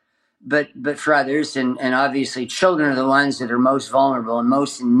ourselves, but for others. And obviously children are the ones that are most vulnerable and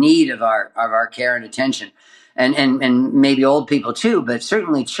most in need of our care and attention. And maybe old people too, but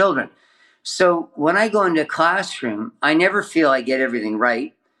certainly children. So when I go into a classroom, I never feel I get everything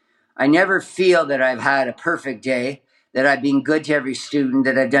right. I never feel that I've had a perfect day, that I've been good to every student,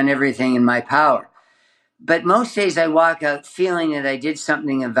 that I've done everything in my power. But most days I walk out feeling that I did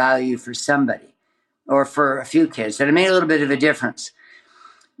something of value for somebody, or for a few kids, that I made a little bit of a difference.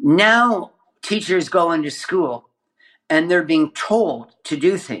 Now teachers go into school and they're being told to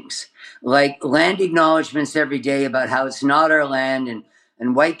do things like land acknowledgements every day about how it's not our land,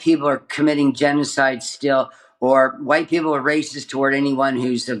 and white people are committing genocide still, or white people are racist toward anyone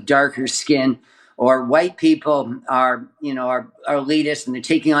who's of darker skin, or white people are elitist and they're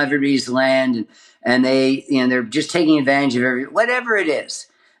taking on everybody's land, and they're just taking advantage of whatever it is,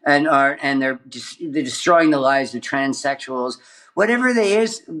 and they're destroying the lives of transsexuals, whatever it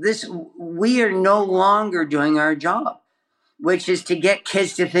is. We are no longer doing our job, which is to get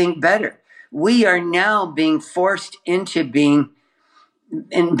kids to think better. We are now being forced into being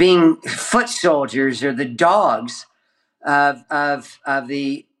foot soldiers, or the dogs of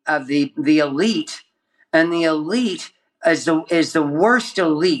the elite, and the elite is the worst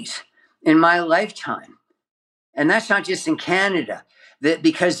elite in my lifetime. And that's not just in Canada,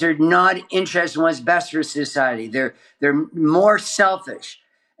 because they're not interested in what's best for society. They're more selfish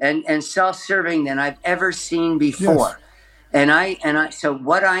and self-serving than I've ever seen before. Yes. So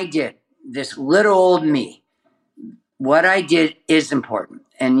what I did, this little old me, what I did is important.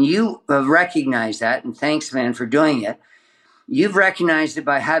 And you have recognized that, and thanks, man, for doing it. You've recognized it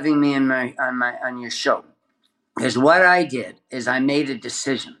by having me on your show. Because what I did is I made a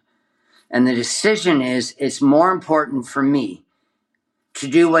decision. And the decision is, it's more important for me to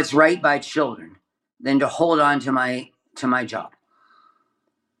do what's right by children than to hold on to my job.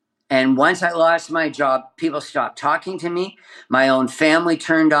 And once I lost my job, people stopped talking to me. My own family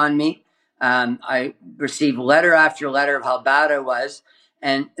turned on me. I received letter after letter of how bad I was.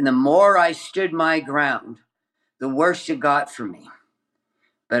 And the more I stood my ground, the worse it got for me.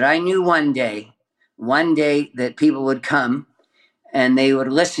 But I knew one day that people would come and they would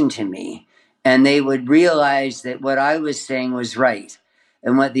listen to me, and they would realize that what I was saying was right,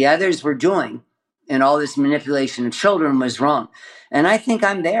 and what the others were doing and all this manipulation of children was wrong. And I think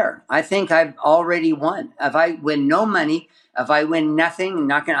I'm there. I think I've already won. If I win no money, if I win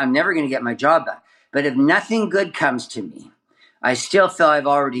nothing, I'm never going to get my job back. But if nothing good comes to me, I still feel I've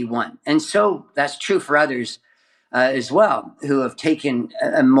already won. And so that's true for others as well, who have taken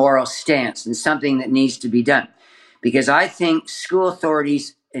a moral stance and something that needs to be done. because I think school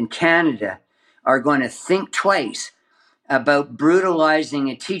authorities in Canada are going to think twice about brutalizing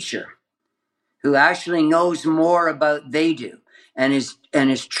a teacher who actually knows more about they do and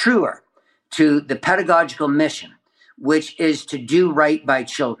is truer to the pedagogical mission, which is to do right by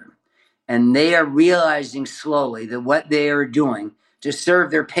children. And they are realizing slowly that what they are doing to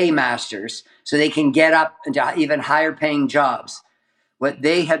serve their paymasters so they can get up into even higher paying jobs, what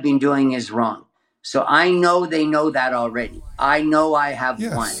they have been doing is wrong. So I know they know that already. I know I have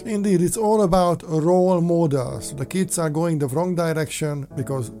one. Yes, indeed. It's all about role models. The kids are going the wrong direction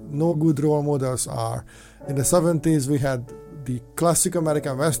because no good role models are. In the 70s, we had the classic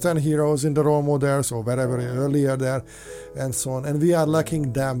American Western heroes in the role models, or wherever earlier there, and so on. And we are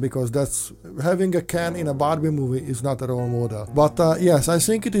lacking them because that's having a Ken in a Barbie movie is not a role model. But yes, I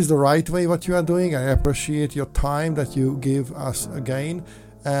think it is the right way what you are doing. I appreciate your time that you give us again.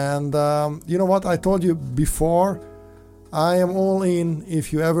 And you know what I told you before? I am all in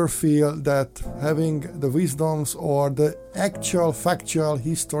if you ever feel that having the wisdoms or the actual factual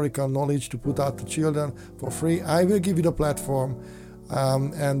historical knowledge to put out to children for free, I will give you the platform,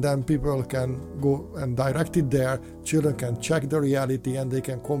 and then people can go and direct it there. Children can check the reality and they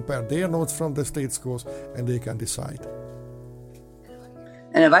can compare their notes from the state schools and they can decide.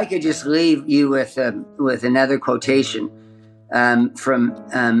 And if I could just leave you with another quotation from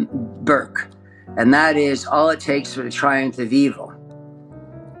Burke. And that is, all it takes for the triumph of evil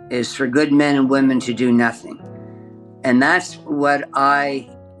is for good men and women to do nothing. And that's what I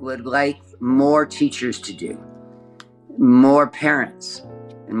would like more teachers to do, more parents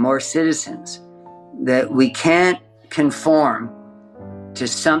and more citizens, that we can't conform to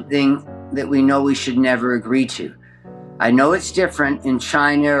something that we know we should never agree to. I know it's different in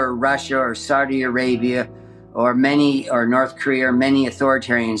China or Russia or Saudi Arabia or North Korea or many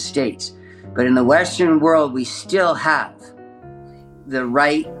authoritarian states. But in the Western world, we still have the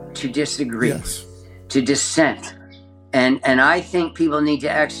right to disagree, yes, to dissent. And I think people need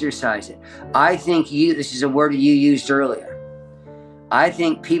to exercise it. I think this is a word you used earlier. I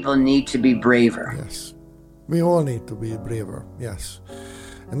think people need to be braver. Yes, we all need to be braver, yes.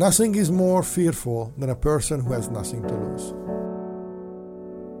 And nothing is more fearful than a person who has nothing to lose.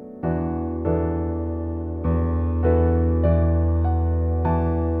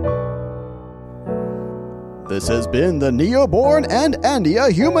 This has been the Neoborn and Andy a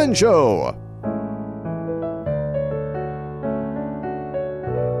Human Show.